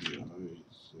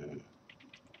PPIs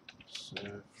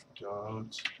 0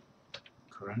 dot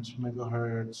current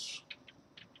megahertz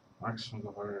max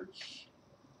megahertz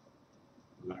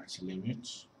megahertz limit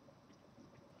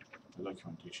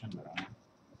documentation دارم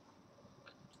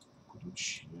کدوم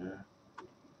چیه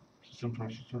system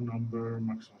processor number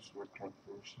maximum support clock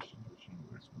for system processor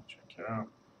megahertz متشکرم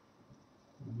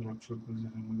actual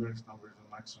processor megahertz number is the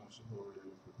maximum support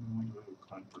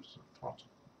current processor throttle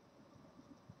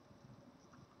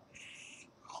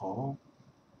خب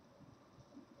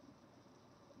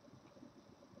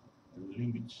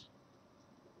limit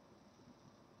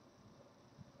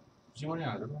زیمانی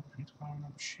نداره من پرینت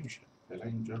کنم چی میشه فعلا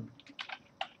اینجا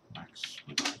مکس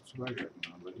megahertz رو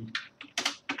برگردونم ولی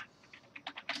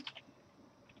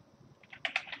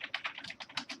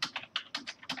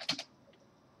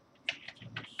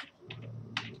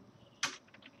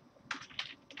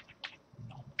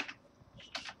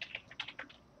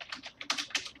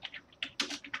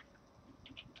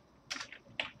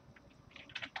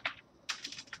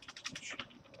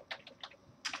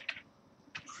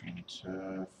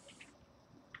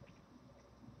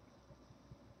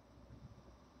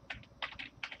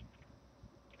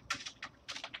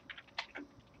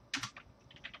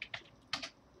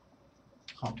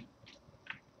خب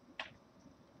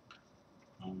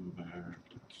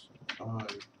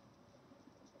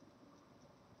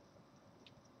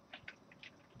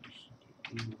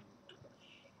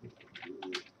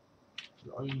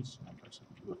number نیست من درصد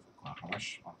دیو فکر کنم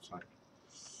همش آنساید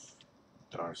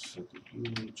درصد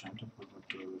دیو چند تا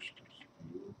پروت داشت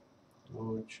دیو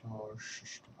 2 4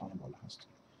 6 تا هم بالا هست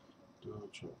 2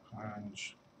 4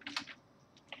 5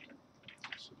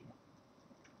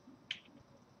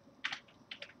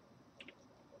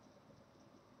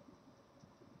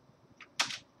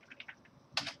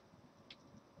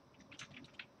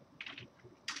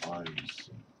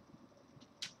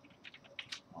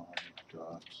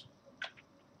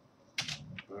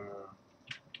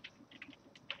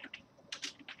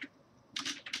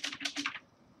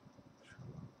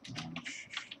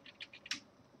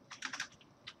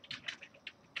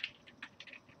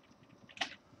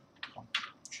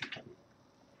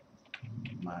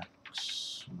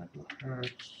 max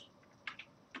megahertz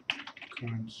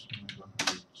current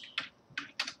megahertz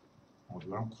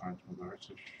امیدوارم current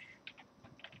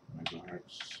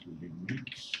megahertz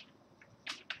limit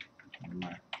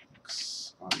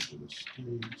max idle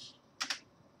state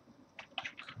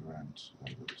current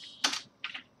idle state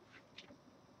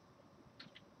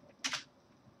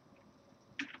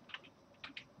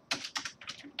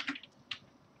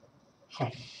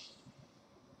خب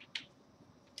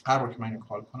هر بار که من اینو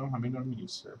کال کنم همین رو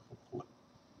می‌نویسه خب خوبه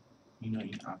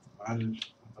این اول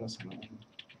از همه اون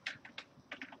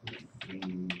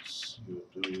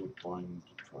win32 bind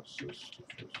process to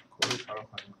first call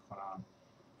فراخوانی میکنم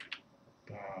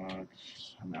بعد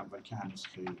همین اول که هنوز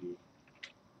خیلی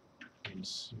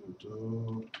win32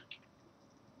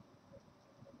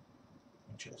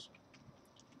 این چه هست؟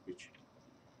 هیچ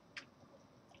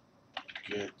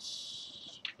get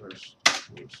first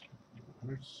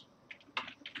megahertz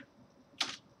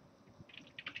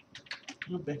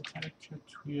اینو بهتره که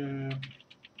توی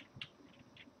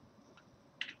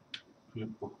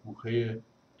بحبوحه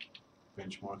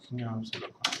بنچمارکینگ هم صدا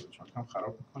کنم چون کم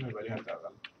خراب میکنه ولی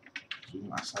حداقل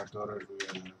ببینیم اثر داره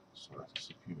روی سرعت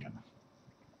سی پی یا نه.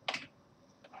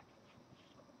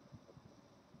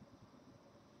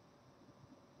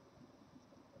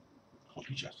 خب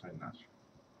هیچ اثری نداره.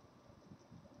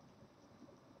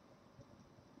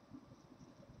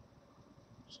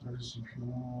 سرعت سی پی یو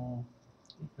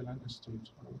این فعلا استیت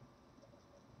رو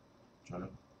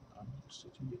جالب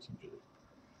استیت یک اینجا داریم.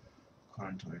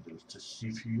 کارنت آیدل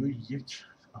سی پی یو یک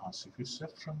سی پی یو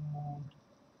صفرمون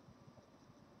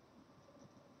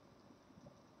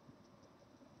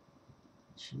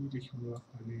چی میده که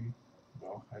به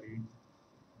آخری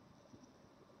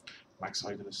مکس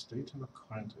آیدل استیت و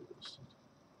کارنت آیدل استیت.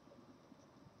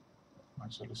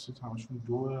 مکس آیدل استیت همشون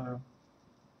دوه،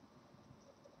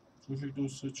 2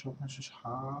 3 4 5 6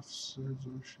 7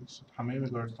 3600 همه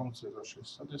مگاهرتز هم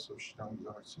 3600 106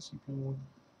 مگاهرتز سی پی یو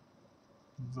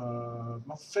و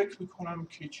من فکر میکنم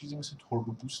که چیزی مثل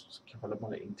توربو بوست که حالا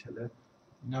مال اینتله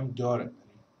اینم داره.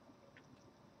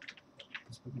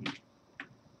 پس ببینیم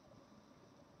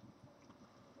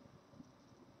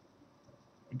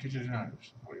این که چیزی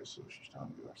نداشته های 36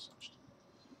 مگاهرتز داشته.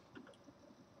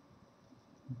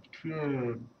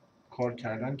 توی کار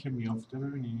کردن که میافته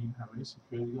ببینید همه سی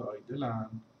پی یو دیگه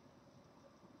آیدلن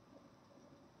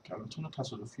که البته اون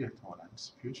تصادفی احتمالاً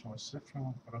سی پی یو شما صفر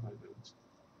هم فقط آیدل نیست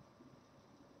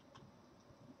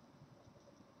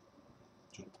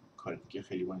چون کار دیگه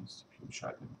خیلی با این سی پی یو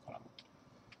شاید نمی‌کنم.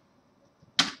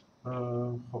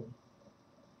 خب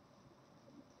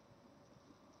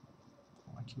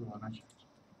کمکی به ما نکرد.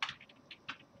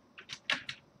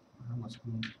 هم از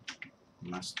اون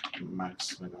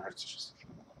مکس مگاهرتزش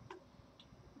استفاده می‌کنم.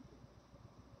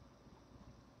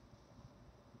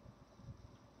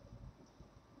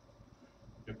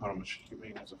 یه پارامتری که به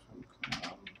این اضافه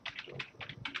میکنم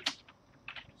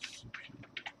سی پی یو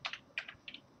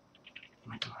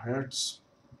مگاهرتز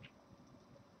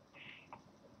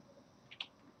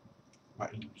و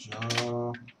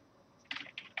اینجا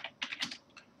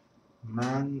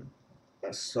من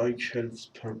سایکلز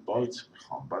پر بایت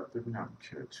میخوام. باید ببینم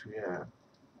که توی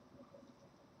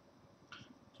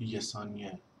یه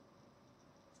ثانیه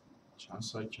چند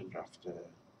سایکل رفته،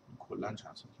 کلا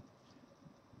چند سایکل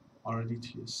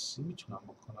RDTSC میتونم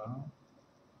بکنم.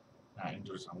 نه این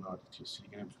در زمان RDTSC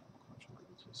دیگه نمیتونم بکنم چون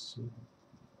RDTSC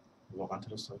واقعا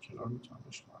تل سایکل ها رو میتونم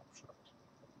بشمارم. شاید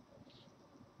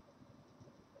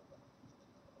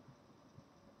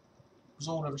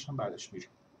بذار اون روش هم بعدش میریم،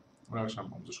 اون روش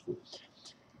هم آموزش خوب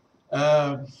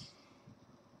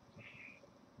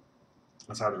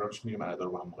مثلا روش میریم عدد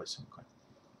رو با هم مقایسه میکنیم.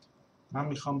 من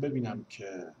میخوام ببینم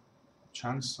که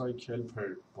چند سایکل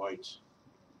پر بایت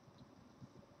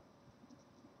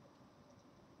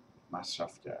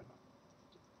مصرف کردم.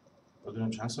 بدونم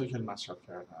چند سایکل مصرف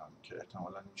کردم که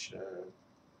احتمالاً میشه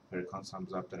فرکانس هم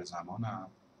ضرب در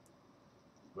زمانم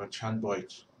و چند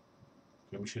بایت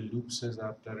که میشه لوپس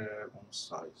ضرب در اون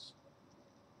سایز.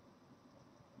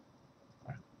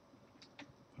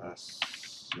 پس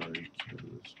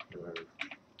سایکلز پر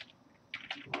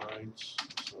بایت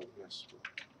مساوی است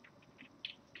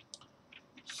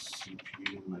سی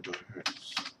پی یو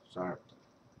مگاهرتز ضرب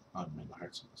در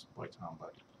مگاهرتز است. بایت هم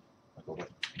باید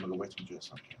مگابایت اینجا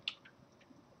حساب کرد.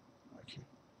 اوکی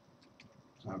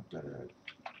ضرب در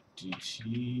دی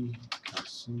تی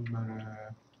تقسیم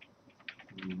بر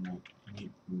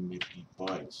مگی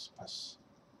بایت. پس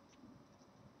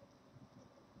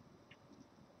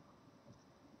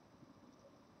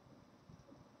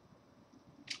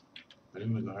ولی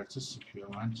مگاهرتز سی پی یو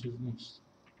من چیز نیست.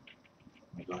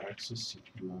 مگاهرتز سی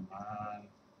پی یو من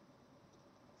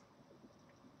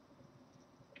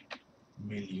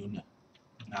میلیونه،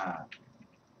 نه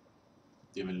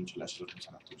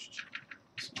 1,048,576.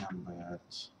 پس اینم باید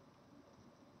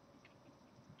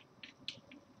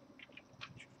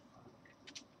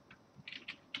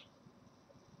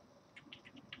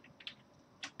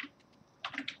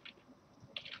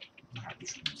هر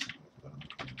دوشون نیستم که دارم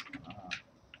میکنم.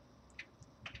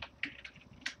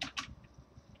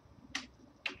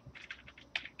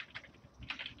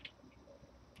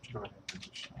 چرا باید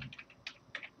نمیشتم؟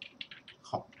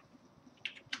 خب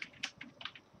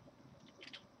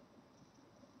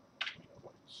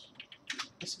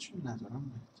اسمشون نذارم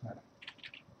بهتره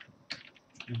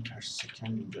چون این پر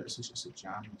سکند اینجا اسمش اسم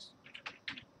جمع نیست.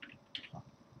 خب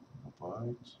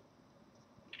بایت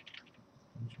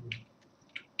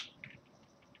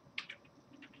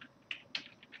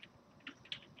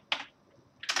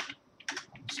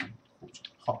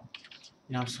خب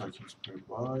این هم سایکلز پر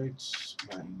بایت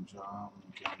و اینجا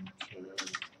میگم که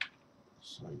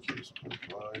سایکلز پر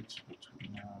بایت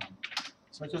بتونم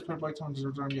سایکلز پر بایت هم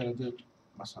انتظار دارم یه عدد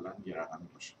مثلا یه رقمی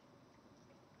باشه.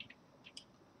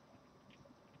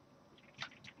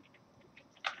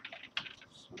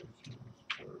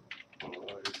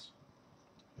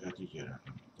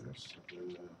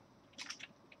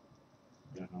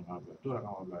 یه رقم قبل 2 رقم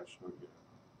قبل 8 و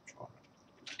 4.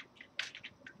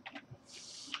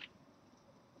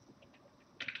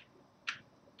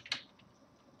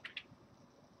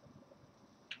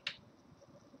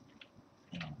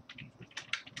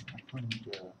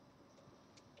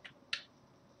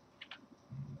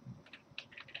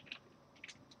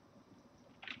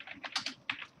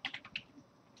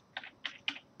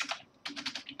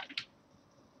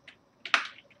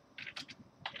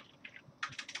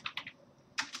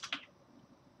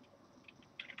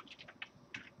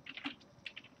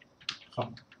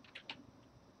 خب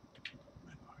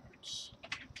مگاهرتز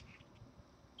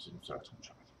بزنیم سرعتون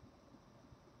چقدر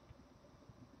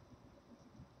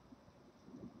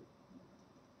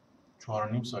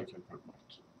 4.5 سایکل پر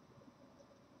بایت.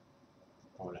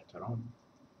 با احترام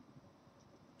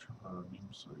 4.5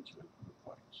 سایکل پر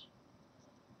بایت.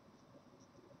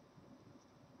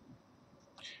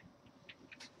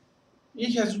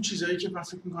 یکی از اون چیزهایی که من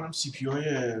فکر میکنم سی پی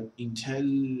های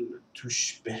اینتل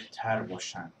توش بهتر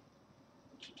باشن.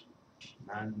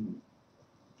 من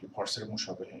یه پارسر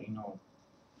مشابه اینو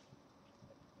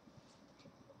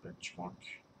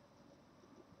بنچمارک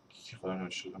که خودم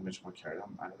نوشته بودم بنچمارک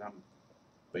کردم، عددم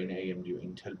بین AMD و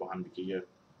اینتل با هم دیگه یه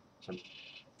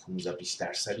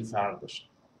 15-20% فرق داشت.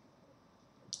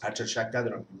 هرچند شک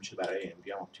ندارم که میشه برای AMD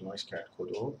هم اپتیمایز کرد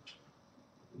کدو.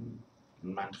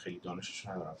 من خیلی دانشش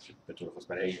ندارم که به طور خاص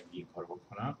برای AMD این کار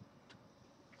بکنم.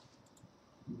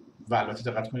 و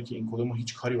البته دقت کنید که این کدو ما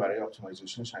هیچ کاری برای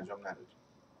اپتیمایزیشنش انجام ندادیم.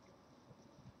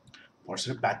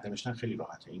 پارسر بد نوشتن خیلی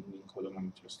راحته. این کدو من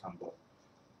میتونستم با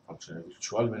فانکشن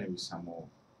ویرچوال بنویسم و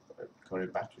کار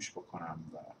بد توش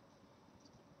بکنم و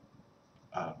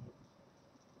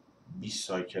 20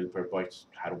 سایکل پر بایت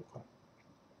حروم کنم.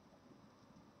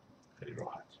 خیلی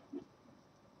راحت.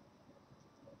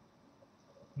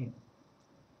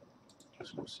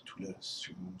 طول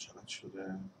استریمون چقدر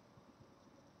شده؟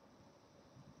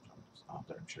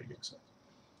 داریم چرا 1 ساعت.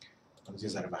 یه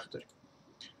ذره وقت داریم.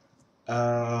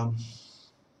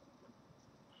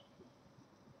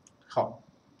 خب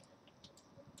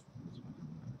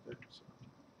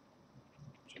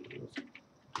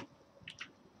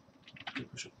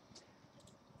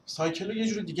سایکل رو یه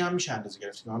جور دیگه هم میشه اندازه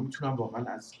گرفت. من میتونم واقعا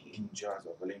از اینجا از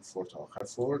اول این فور تا آخر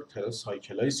فور تعداد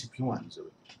سایکل های سی پی یو اندازه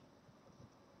بگیرم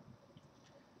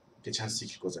که چند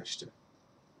سیکل گذشته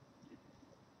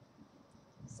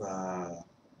و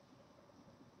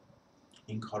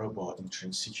این کار رو با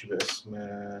اینترنسیکی به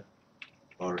اسم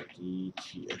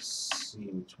RDTSC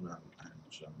میتونم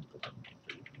انجام بدم.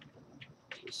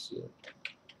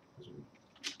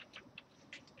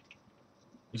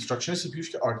 اینستراکشن سی پی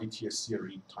یوش که RDTSC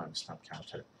Read Time Stamp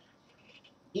Counter.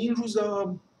 این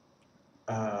روزا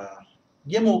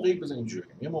یه موقعی بزن اینجوری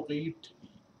کنیم، یه موقعی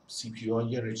سی پی یو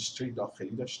یه رجیستری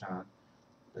داخلی داشتن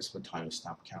به اسم تایم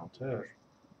استمپ کانتر،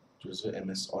 جزء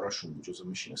MSR-هاشون بود، جزء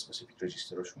ماشین اسپسیفیک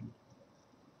رجیستراشون بود.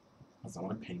 از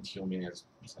زمان پنتیوم، یعنی از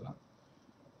مثلا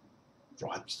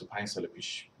راحت 25 سال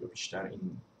پیش یا بیشتر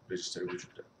این رجیستر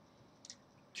وجود داره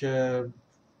که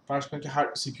فرض کنید که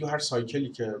هر سی پی یو هر سایکلی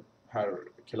که هر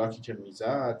کلاکی که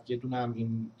میزد یه دونه هم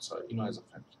اینو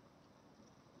اضافه می‌کرد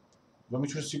و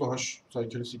میتونستی باهاش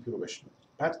سایکل سی پی یو رو بشنوی.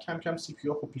 بعد کم کم سی پی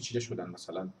یو خب پیچیده شدن،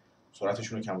 مثلا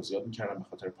سرعتشون رو کم و زیاد می‌کردن به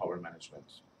خاطر پاور منیجمنت.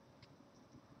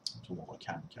 تو موقع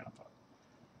کم می‌کردن فقط.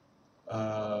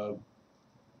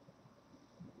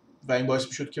 و این باعث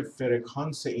میشد که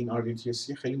فرکانس این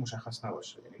RDTSC خیلی مشخص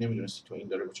نباشه، یعنی نمیدونستی تو این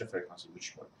داره با چه فرکانسی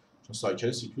میشماره، چون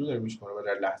سایکل سی پی یو داره میشماره و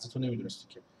در لحظه تو نمیدونستی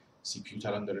که سی پی یو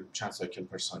الان داره چند سایکل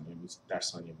پر ثانیه در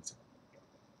ثانیه میزنه.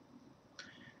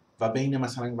 و بین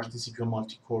مثلا وقتی سی پی یو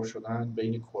مالتی کور شدن،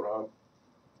 بین کورا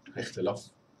اختلاف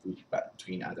بود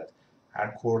تو این عدد.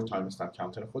 هر کور تایم استمپ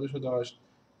کانتر خودش رو داشت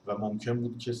و ممکن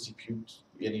بود که سی پی یو،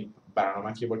 یعنی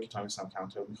برنامه که یه بار که تایم استمپ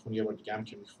کانتر میخونه یه بار دیگه هم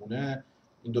که میخونه،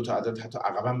 این دو تا عدد حتی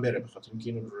عقبم بره، به خاطر اینکه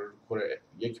اینو رو کور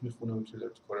 1 میخونه و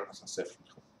تو کور مثلا 0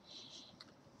 میخونه.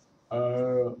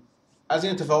 از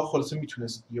این اتفاق خلاصه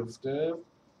میتونست بیفته،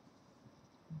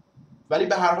 ولی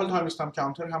به هر حال تایم استمپ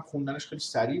کانتر هم خوندنش خیلی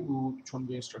سریع بود چون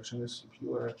یه اینستراکشن سی پی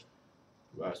یو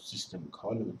و سیستم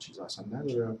کال و این چیزا اصلا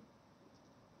نداره.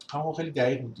 هم خیلی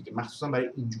دقیق بود دیگه، مخصوصا برای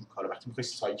اینجور کارا وقتی میخوای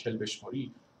سایکل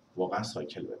بشماری واقعا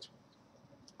سایکل بتون.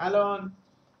 الان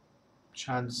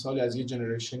چند سال از یه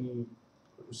جنریشنی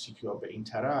رو سی پی یو به این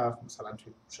طرف، مثلا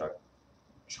توی شاید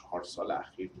 4 سال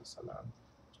اخیر، مثلا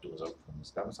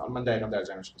 2015 مثلا، من دقیقاً در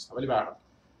جنریشن نیستم ولی به هر حال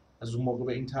از اون موقع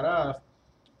به این طرف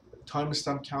تایم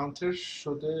استمپ کانتر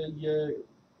شده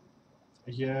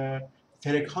یه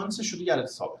فرکانس شده یه عدد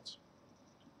ثابت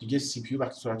دیگه. سی پی یو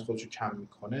وقتی سرعت خودش رو کم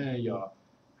میکنه یا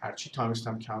هرچی، تایم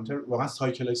استمپ کانتر واقعا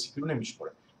سایکل های سی پی یو رو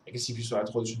نمیشمره. اگه سی پی سرعت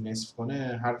خودش رو نصف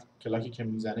کنه، هر کلاکی که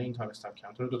میزنه این تایم استمپ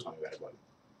کانتر رو 2 تا میبره بالا.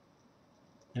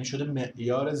 یعنی شده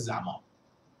معیار زمان،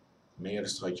 معیار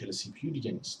سایکل سی پی یو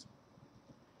دیگه نیست.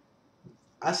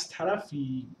 از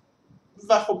طرفی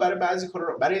و خب برای بعضی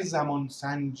کارا، برای زمان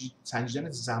سنجیدن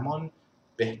زمان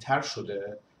بهتر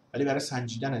شده، ولی برای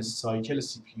سنجیدن سایکل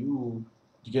سی پی یو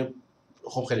دیگه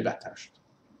خب خیلی بدتر شده.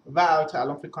 و البته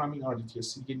الان فکر کنم این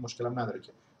RDTSC دیگه این مشکل هم نداره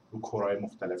که رو کورهای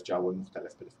مختلف جواب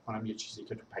مختلف بده. فکر کنم یه چیزی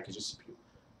که تو پکیج سی پی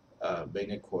یو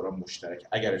بین کورها مشترک،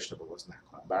 اگر اشتباه باز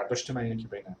نکنم، برداشت من اینه که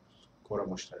بین کورها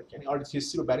مشترک، یعنی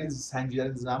RDTSC رو برای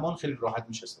سنجیدن زمان خیلی راحت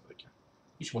میشه استفاده کرد،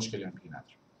 هیچ مشکلی هم دیگه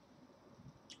نداره.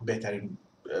 بهترین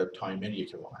تایمریه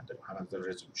که واقعا داریم، هم از نظر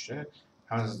رزولوشن،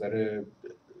 هم از نظر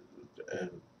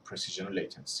پرسیژن و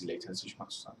لیتنسیش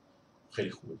مخصوصا خیلی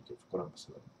خوبه دیگه. فکر کنم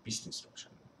مثلا 20 اینستراکشن،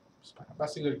 25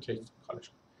 بس این داره که کالش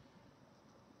کنه،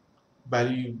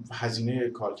 ولی هزینه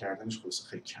کال کردنش خلاص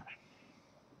خیلی کمه،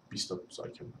 20 تا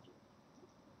سایکل نداره.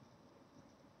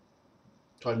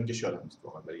 تایمینگش یادم نیست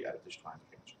واقعا، ولی عددش تو همین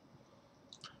رنج.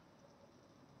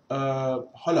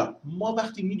 حالا ما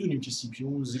وقتی میدونیم که سی پی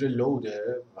یو زیر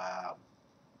لوده و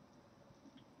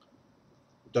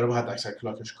داره با حد اکثر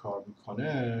کلاکش کار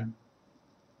میکنه،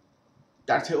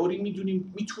 در تئوری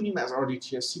میتونیم از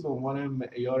RDTSC به عنوان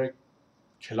معیار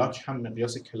کلاک هم،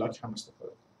 مقیاس کلاک هم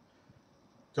استفاده کنیم.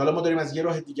 که حالا ما داریم از یه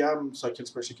راه دیگه هم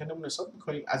سایکلز پر سکندمون حساب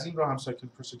میکنیم، از این راه هم سایکل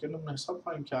پر سکندمون حساب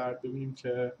خواهیم کرد، ببینیم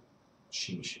که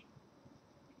چی میشه.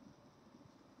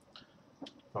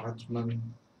 فقط من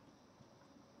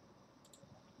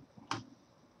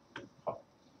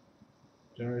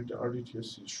generate the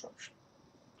RDTSC instruction،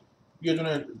 یه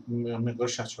دونه مقدار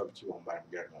 64 بیتی به اون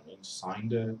برمیگردونه، این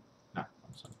سایند نه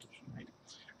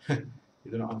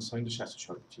یه دونه unsigned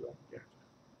 64 بیتی برمیگردونه.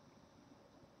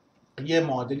 یه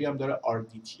معادلی هم داره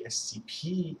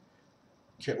RDTSCP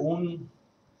که اون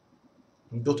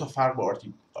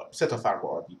سه تا فرق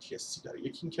با RDTSC داره.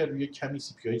 یکی این که روی کمی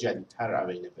سی پی های جدیدتر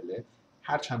اویلیبله،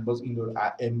 هرچند باز این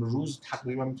دور امروز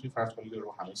تقریبا میتونید فرض کنید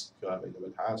رو همه سی پی ها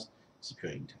اویلیبل هست، سی پی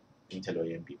های اینتل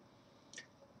و ام بی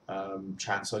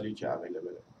چند سالی که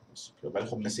اویلیبله سی پی ها، ولی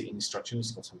خب مثل این اینستراکشن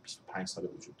نیست که مثلا 25 سال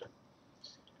وجود داره.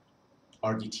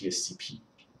 RDTSCP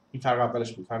این فرق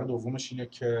اولش بود. فرق دومش اینه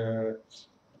که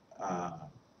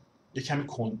یه کمی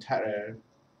کندتره.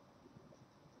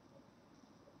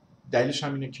 دلیلش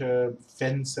هم اینه که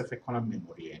فنس فکر کنم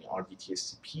مموریه، یعنی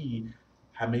RDTSCP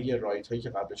همه ی رایت هایی که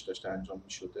قبلش داشته انجام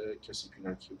می‌شده که سی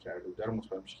پی کیو کرده بود رو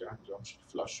مطمئن میشه که انجام شده،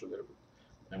 فلاش شده بود.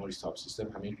 مموری ساب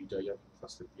سیستم همه ریدایی هم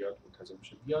می‌خواسته بیاد منتظر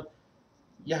میشه بیاد،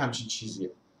 یه همچین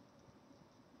چیزیه.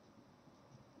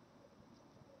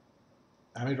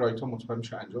 همه رایت ها مطمئن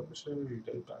میشه انجام بشه،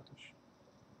 ریدای بعدش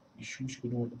ایشوش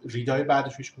کدوم ریدای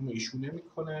بعدش هیچ کدوم ایشو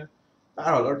نمی‌کنه. به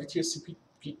هر حال RDTSCP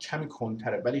یه کمی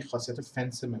کندتره ولی خاصیت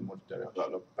فنس مموری داره.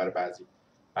 حالا برای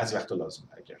بعضی وقتا لازمه،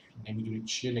 اگر نمیدونید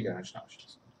چیه نگرانش نباشید.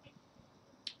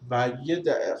 و یه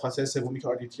خاصیت سومی که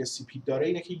RDTSCP داره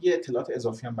اینه که یه اطلاعات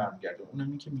اضافی هم برمیگرده، اونم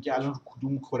اینه که میگه الان رو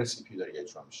کدوم کور سی پی داره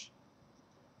اجرا میشه،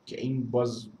 که این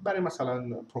باز برای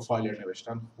مثلا پروفایلر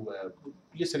نوشتن خوبه.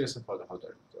 یه سری استفاده ها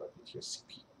داره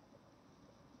RDTSCP،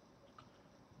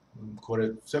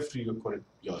 کور 0 یا کور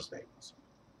 11 مثلا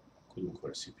کدوم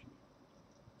کور سی پی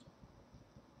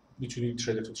میتونید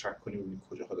ترید رو ترک کنی ببینید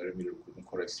کجاها داره میره، کدوم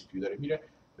کور سی پی داره میره.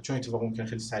 و چون اتفاق ممکنه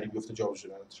خیلی سریع بیفته جابجا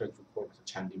شدن ترید رو کور مثلا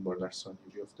چندین بار در ثانیه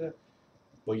بیفته،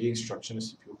 با یه اینستراکشن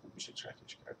سی پی خوب میشه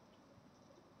ترکش کرد.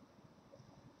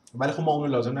 ولی خب ما اون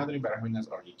رو لازم نداریم، برای همین از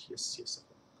RDTSC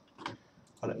استفاده.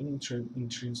 حالا این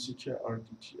اینترینسیک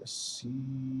RDTSC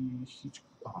هیچ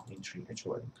اینترین اچ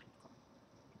رو باید اینکلود کنم،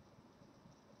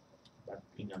 بعد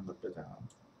این هم باید بدم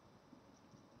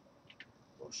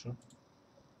باشه.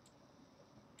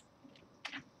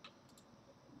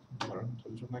 کارا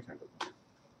توجه نکرده بود.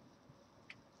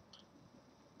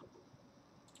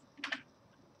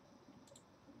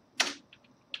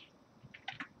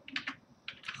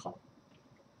 خب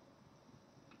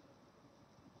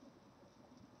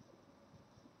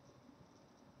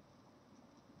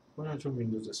اون چون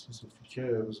ویندوز اسپسیفیکه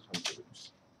بذار همینجا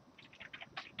بنویسم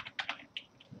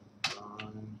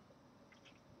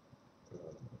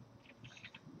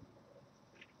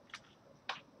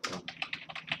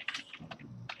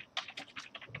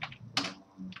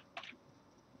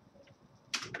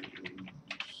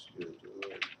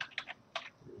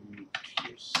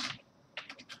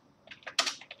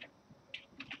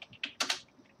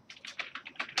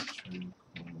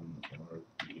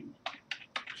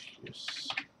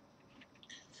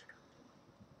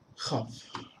خب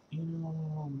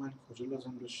اینو من کجا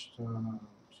لازم داشتم؟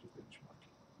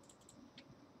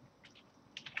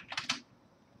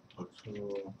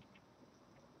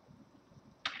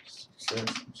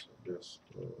 مساوی است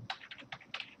با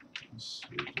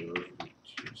consider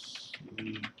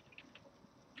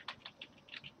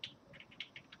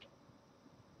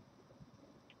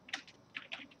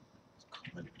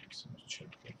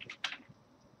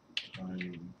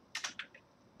time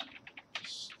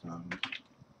stamp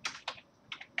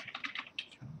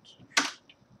counter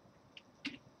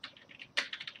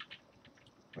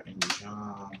و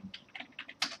اینجا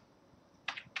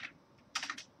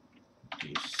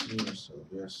dc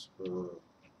مساوی است با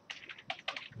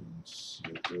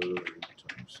consider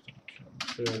time stamp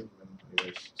counter.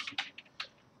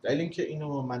 دلیل اینکه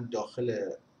اینو من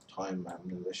داخل تایم هم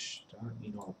نوشتم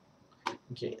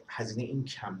اینکه هزینه این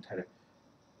کمتره.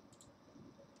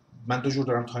 من دو جور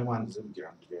دارم تایم رو اندازه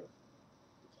میگیرم دیگه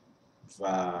و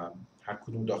هر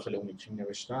کدوم داخل اون یکی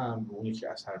نوشتم رو اون یکی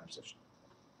اثر میذاشتم.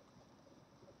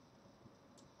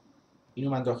 اینو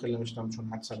من داخل نوشتم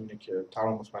چون حدسم اینه که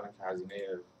تمام مطمئنم که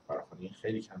هزینه فراخوانی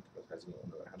خیلی کمتر از هزینه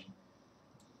اون رو همین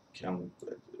که همون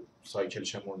سایکل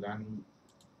شمردن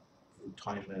رو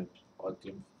تایم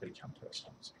عادی خیلی کمتر از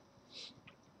هم میذارم.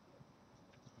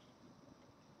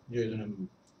 یه دونه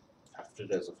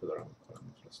تفریق اضافه دارم میکنم،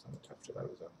 میتونستم تفریق رو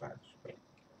بذارم بعدش.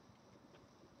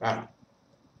 بله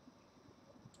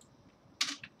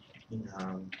این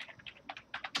هم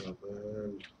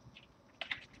دابل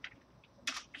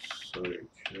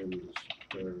سایکلز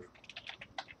پر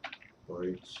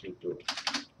بایت 2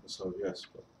 مساوی است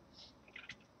با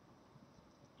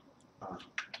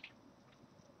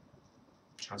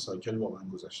چند سایکل واقعا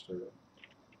گذشته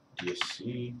DSC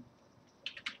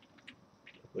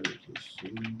دابل DSC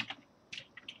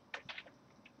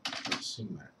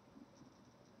تقسیم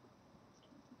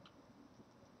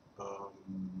بر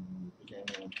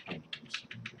بگم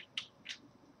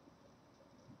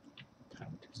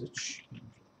پرانتز چی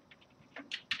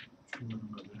چون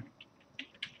من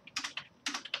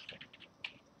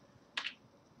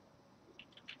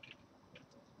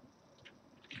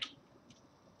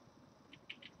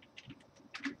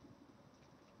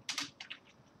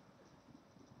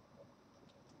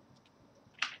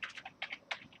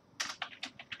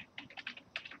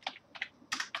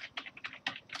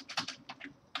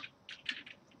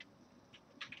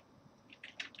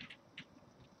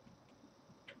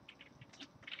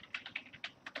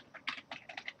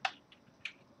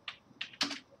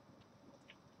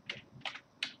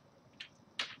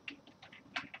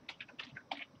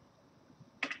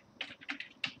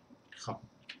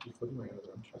خودی من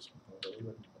دارم کسب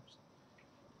میکنم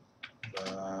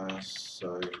و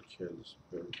سایکلز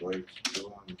پر بایت 2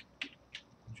 هم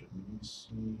اینجا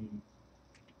می‌نویسیم.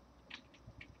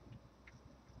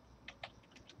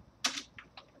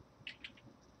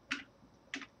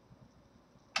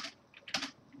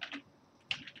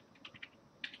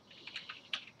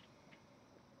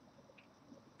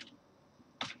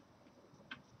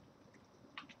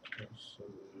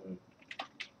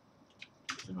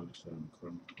 اینا بیشتر کار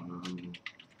میکنم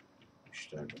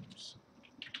بیشتر بنویسم.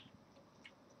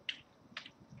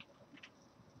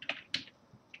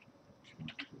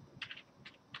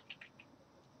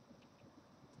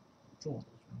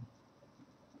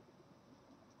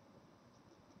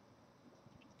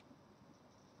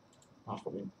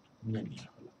 خب این نمیره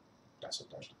حالا دست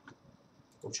درد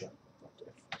خب چه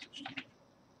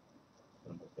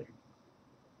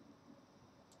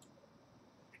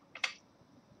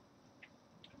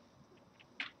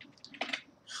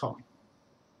خب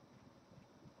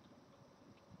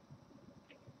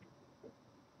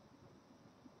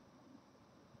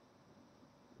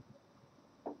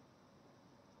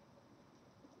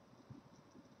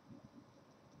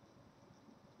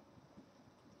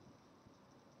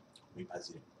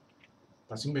میپذیریم.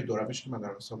 پس این به دو روش که من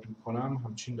دارم حساب میکنم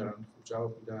همچین دارن خوب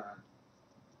جواب میدن.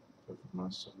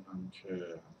 پرفورمنس هم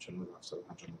که همچنان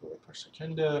 750 مگابایت پر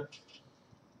سکنده.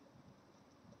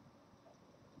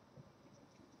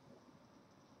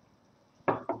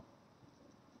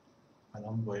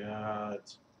 الان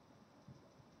باید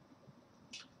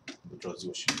راضی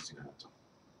باشیم از این حتی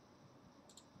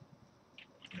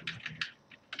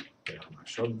برام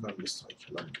اشار میکنم یه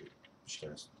سایکل هم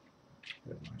بیشتر است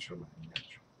برام اشار معنی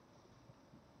ندارم.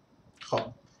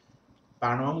 خب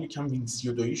برنامه یکم وین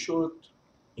 32 شد.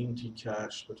 این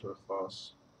تیکش به طور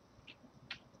خاص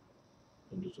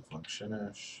این دو تا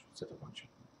فانکشنش سه تا فانکشن،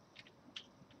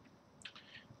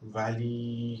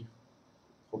 ولی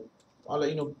خب حالا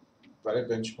اینو برای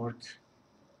بنچمارک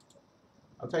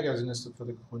البته اگر از این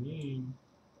استفاده کنیم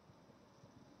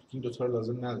این دوتا رو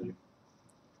لازم نداریم.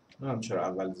 نمیدونم چرا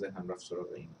اول ذهنم رفت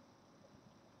سراغ این.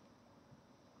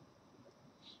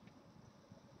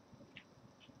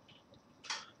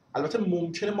 البته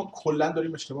ممکنه ما کلا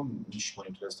داریم اشتباه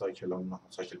میشکنیم تو سایکلمون،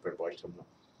 سایکل پر بایتمون.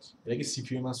 یعنی اگه سی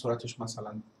پی یو من سرعتش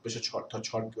مثلا بشه 4 تا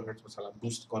 4 گیگاهرتز مثلا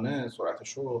بوست کنه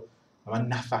سرعتشو و من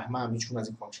نفهمم هیچ از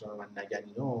این فانکشن رو من نگن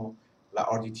اینو و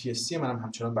RDTSC منم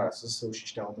همچنان بر اساس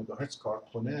 3.6 مگاهرتز کار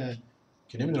کنه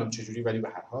که نمیدونم چه جوری، ولی به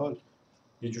هر حال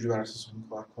یه جوری بر اساس اون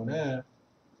کار کنه،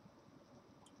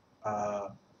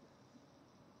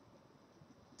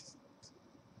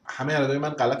 همه عددهای من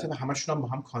غلطه و همشون هم با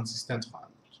هم کانسیستنت خواهند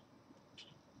بود.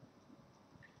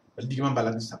 ولی دیگه من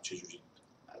بلد نیستم چه جوری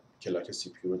کلاک سی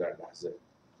پی یو رو در لحظه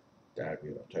در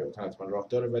بیارم. طبعا حتما راه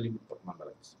داره ولی من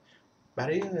بلد نیستم.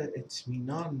 برای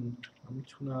اطمینان من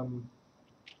میتونم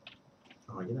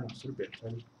یه نرم افزار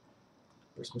بهتری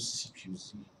به اسم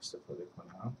CPUZ استفاده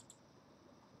کنم.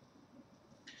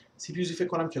 CPUZ فکر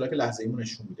کنم کلاک لحظه‌ای مون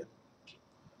نشون میده،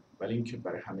 ولی اینکه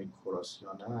برای همه کوراس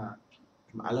یا نه،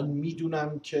 من الان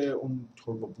میدونم که اون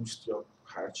توربو بوست یا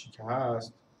هر چی که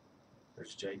هست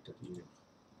درش جدید دادیم،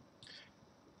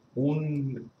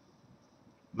 اون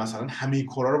مثلا همه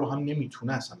کورا رو با هم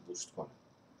نمیتونه اصلا بوست کنه،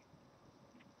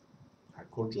 هر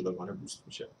کور جداگانه بوست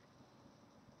میشه.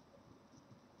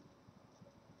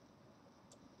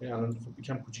 این الان خب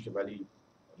یکم کوچیکه ولی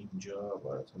اینجا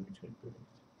باید هم میتونید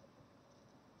ببینید.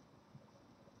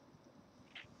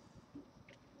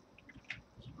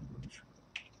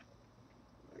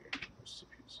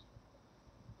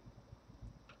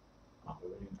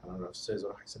 ببینید الان رفت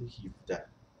 3817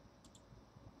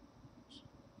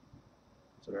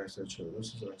 3842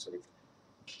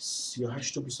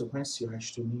 38 و 25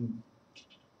 38 و نیم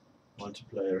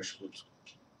مالتیپلایرش بود،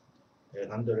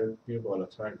 دقیقا داره میره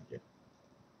بالاتر دیگه.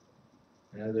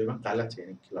 یعنی دقیقا غلطه،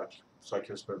 یعنی کلاک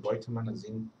سایکلز پر بایت من از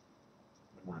این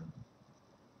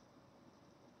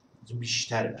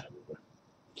بیشتره در واقع.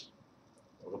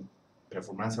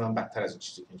 پرفورمنس من بدتر از این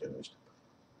چیزی که اینجا نوشتم.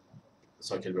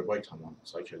 سایکل پر بایت هم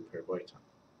سایکل پر بایت هم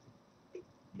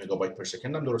مگابایت پر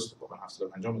سکند هم درسته، واقعا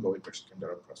 750 مگابایت پر سکند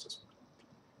داره پروسس میکنه،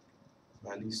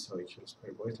 ولی سایکلز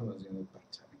پر بایت هم از این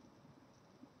بدتره.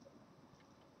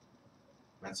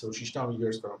 من 3.6 تا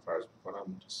گیگاهرتز دارم فرض میکنم،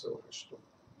 اون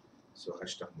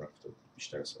 3.8 هم رفته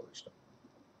بیشتر از 3.8.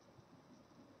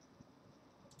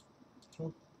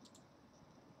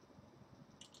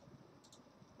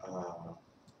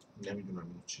 نمیدونم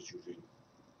اینو چجوری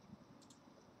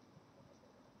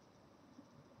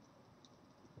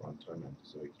رانتایم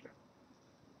اندازه بگیرم.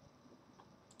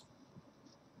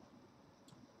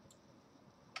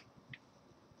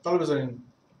 حالا بذارین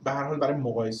به هر حال برای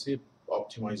مقایسه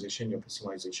اپتیمایزیشن یا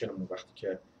پسیمایزیشن اون وقتی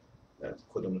که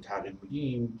کدوم رو تغییر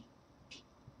میدیم،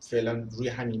 فعلا روی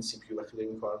همین سی پی یو وقتی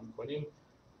داریم کار میکنیم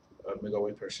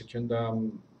مگابایت پر سکند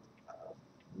هم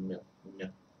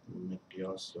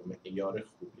مقیاس یا معیار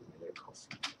خوبی، معیار کافی.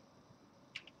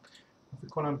 فکر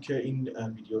کنم که این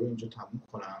ویدیو رو اینجا تموم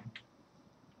کنم.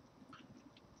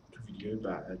 تو ویدیو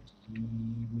بعدی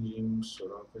میریم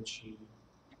سراغ چی؟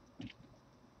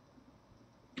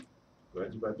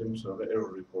 باید بریم سراغ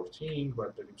ایرور ریپورتینگ،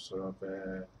 باید بریم سراغ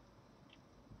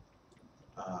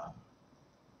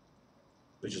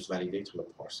به جز ولیدیت حالا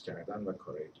پارس کردن و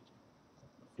کارهای دیگه،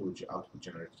 خروجی آوتپوت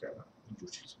جنریت کردن، اینجور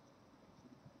چیزا.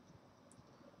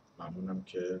 ممنونم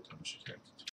که تماشا کردید.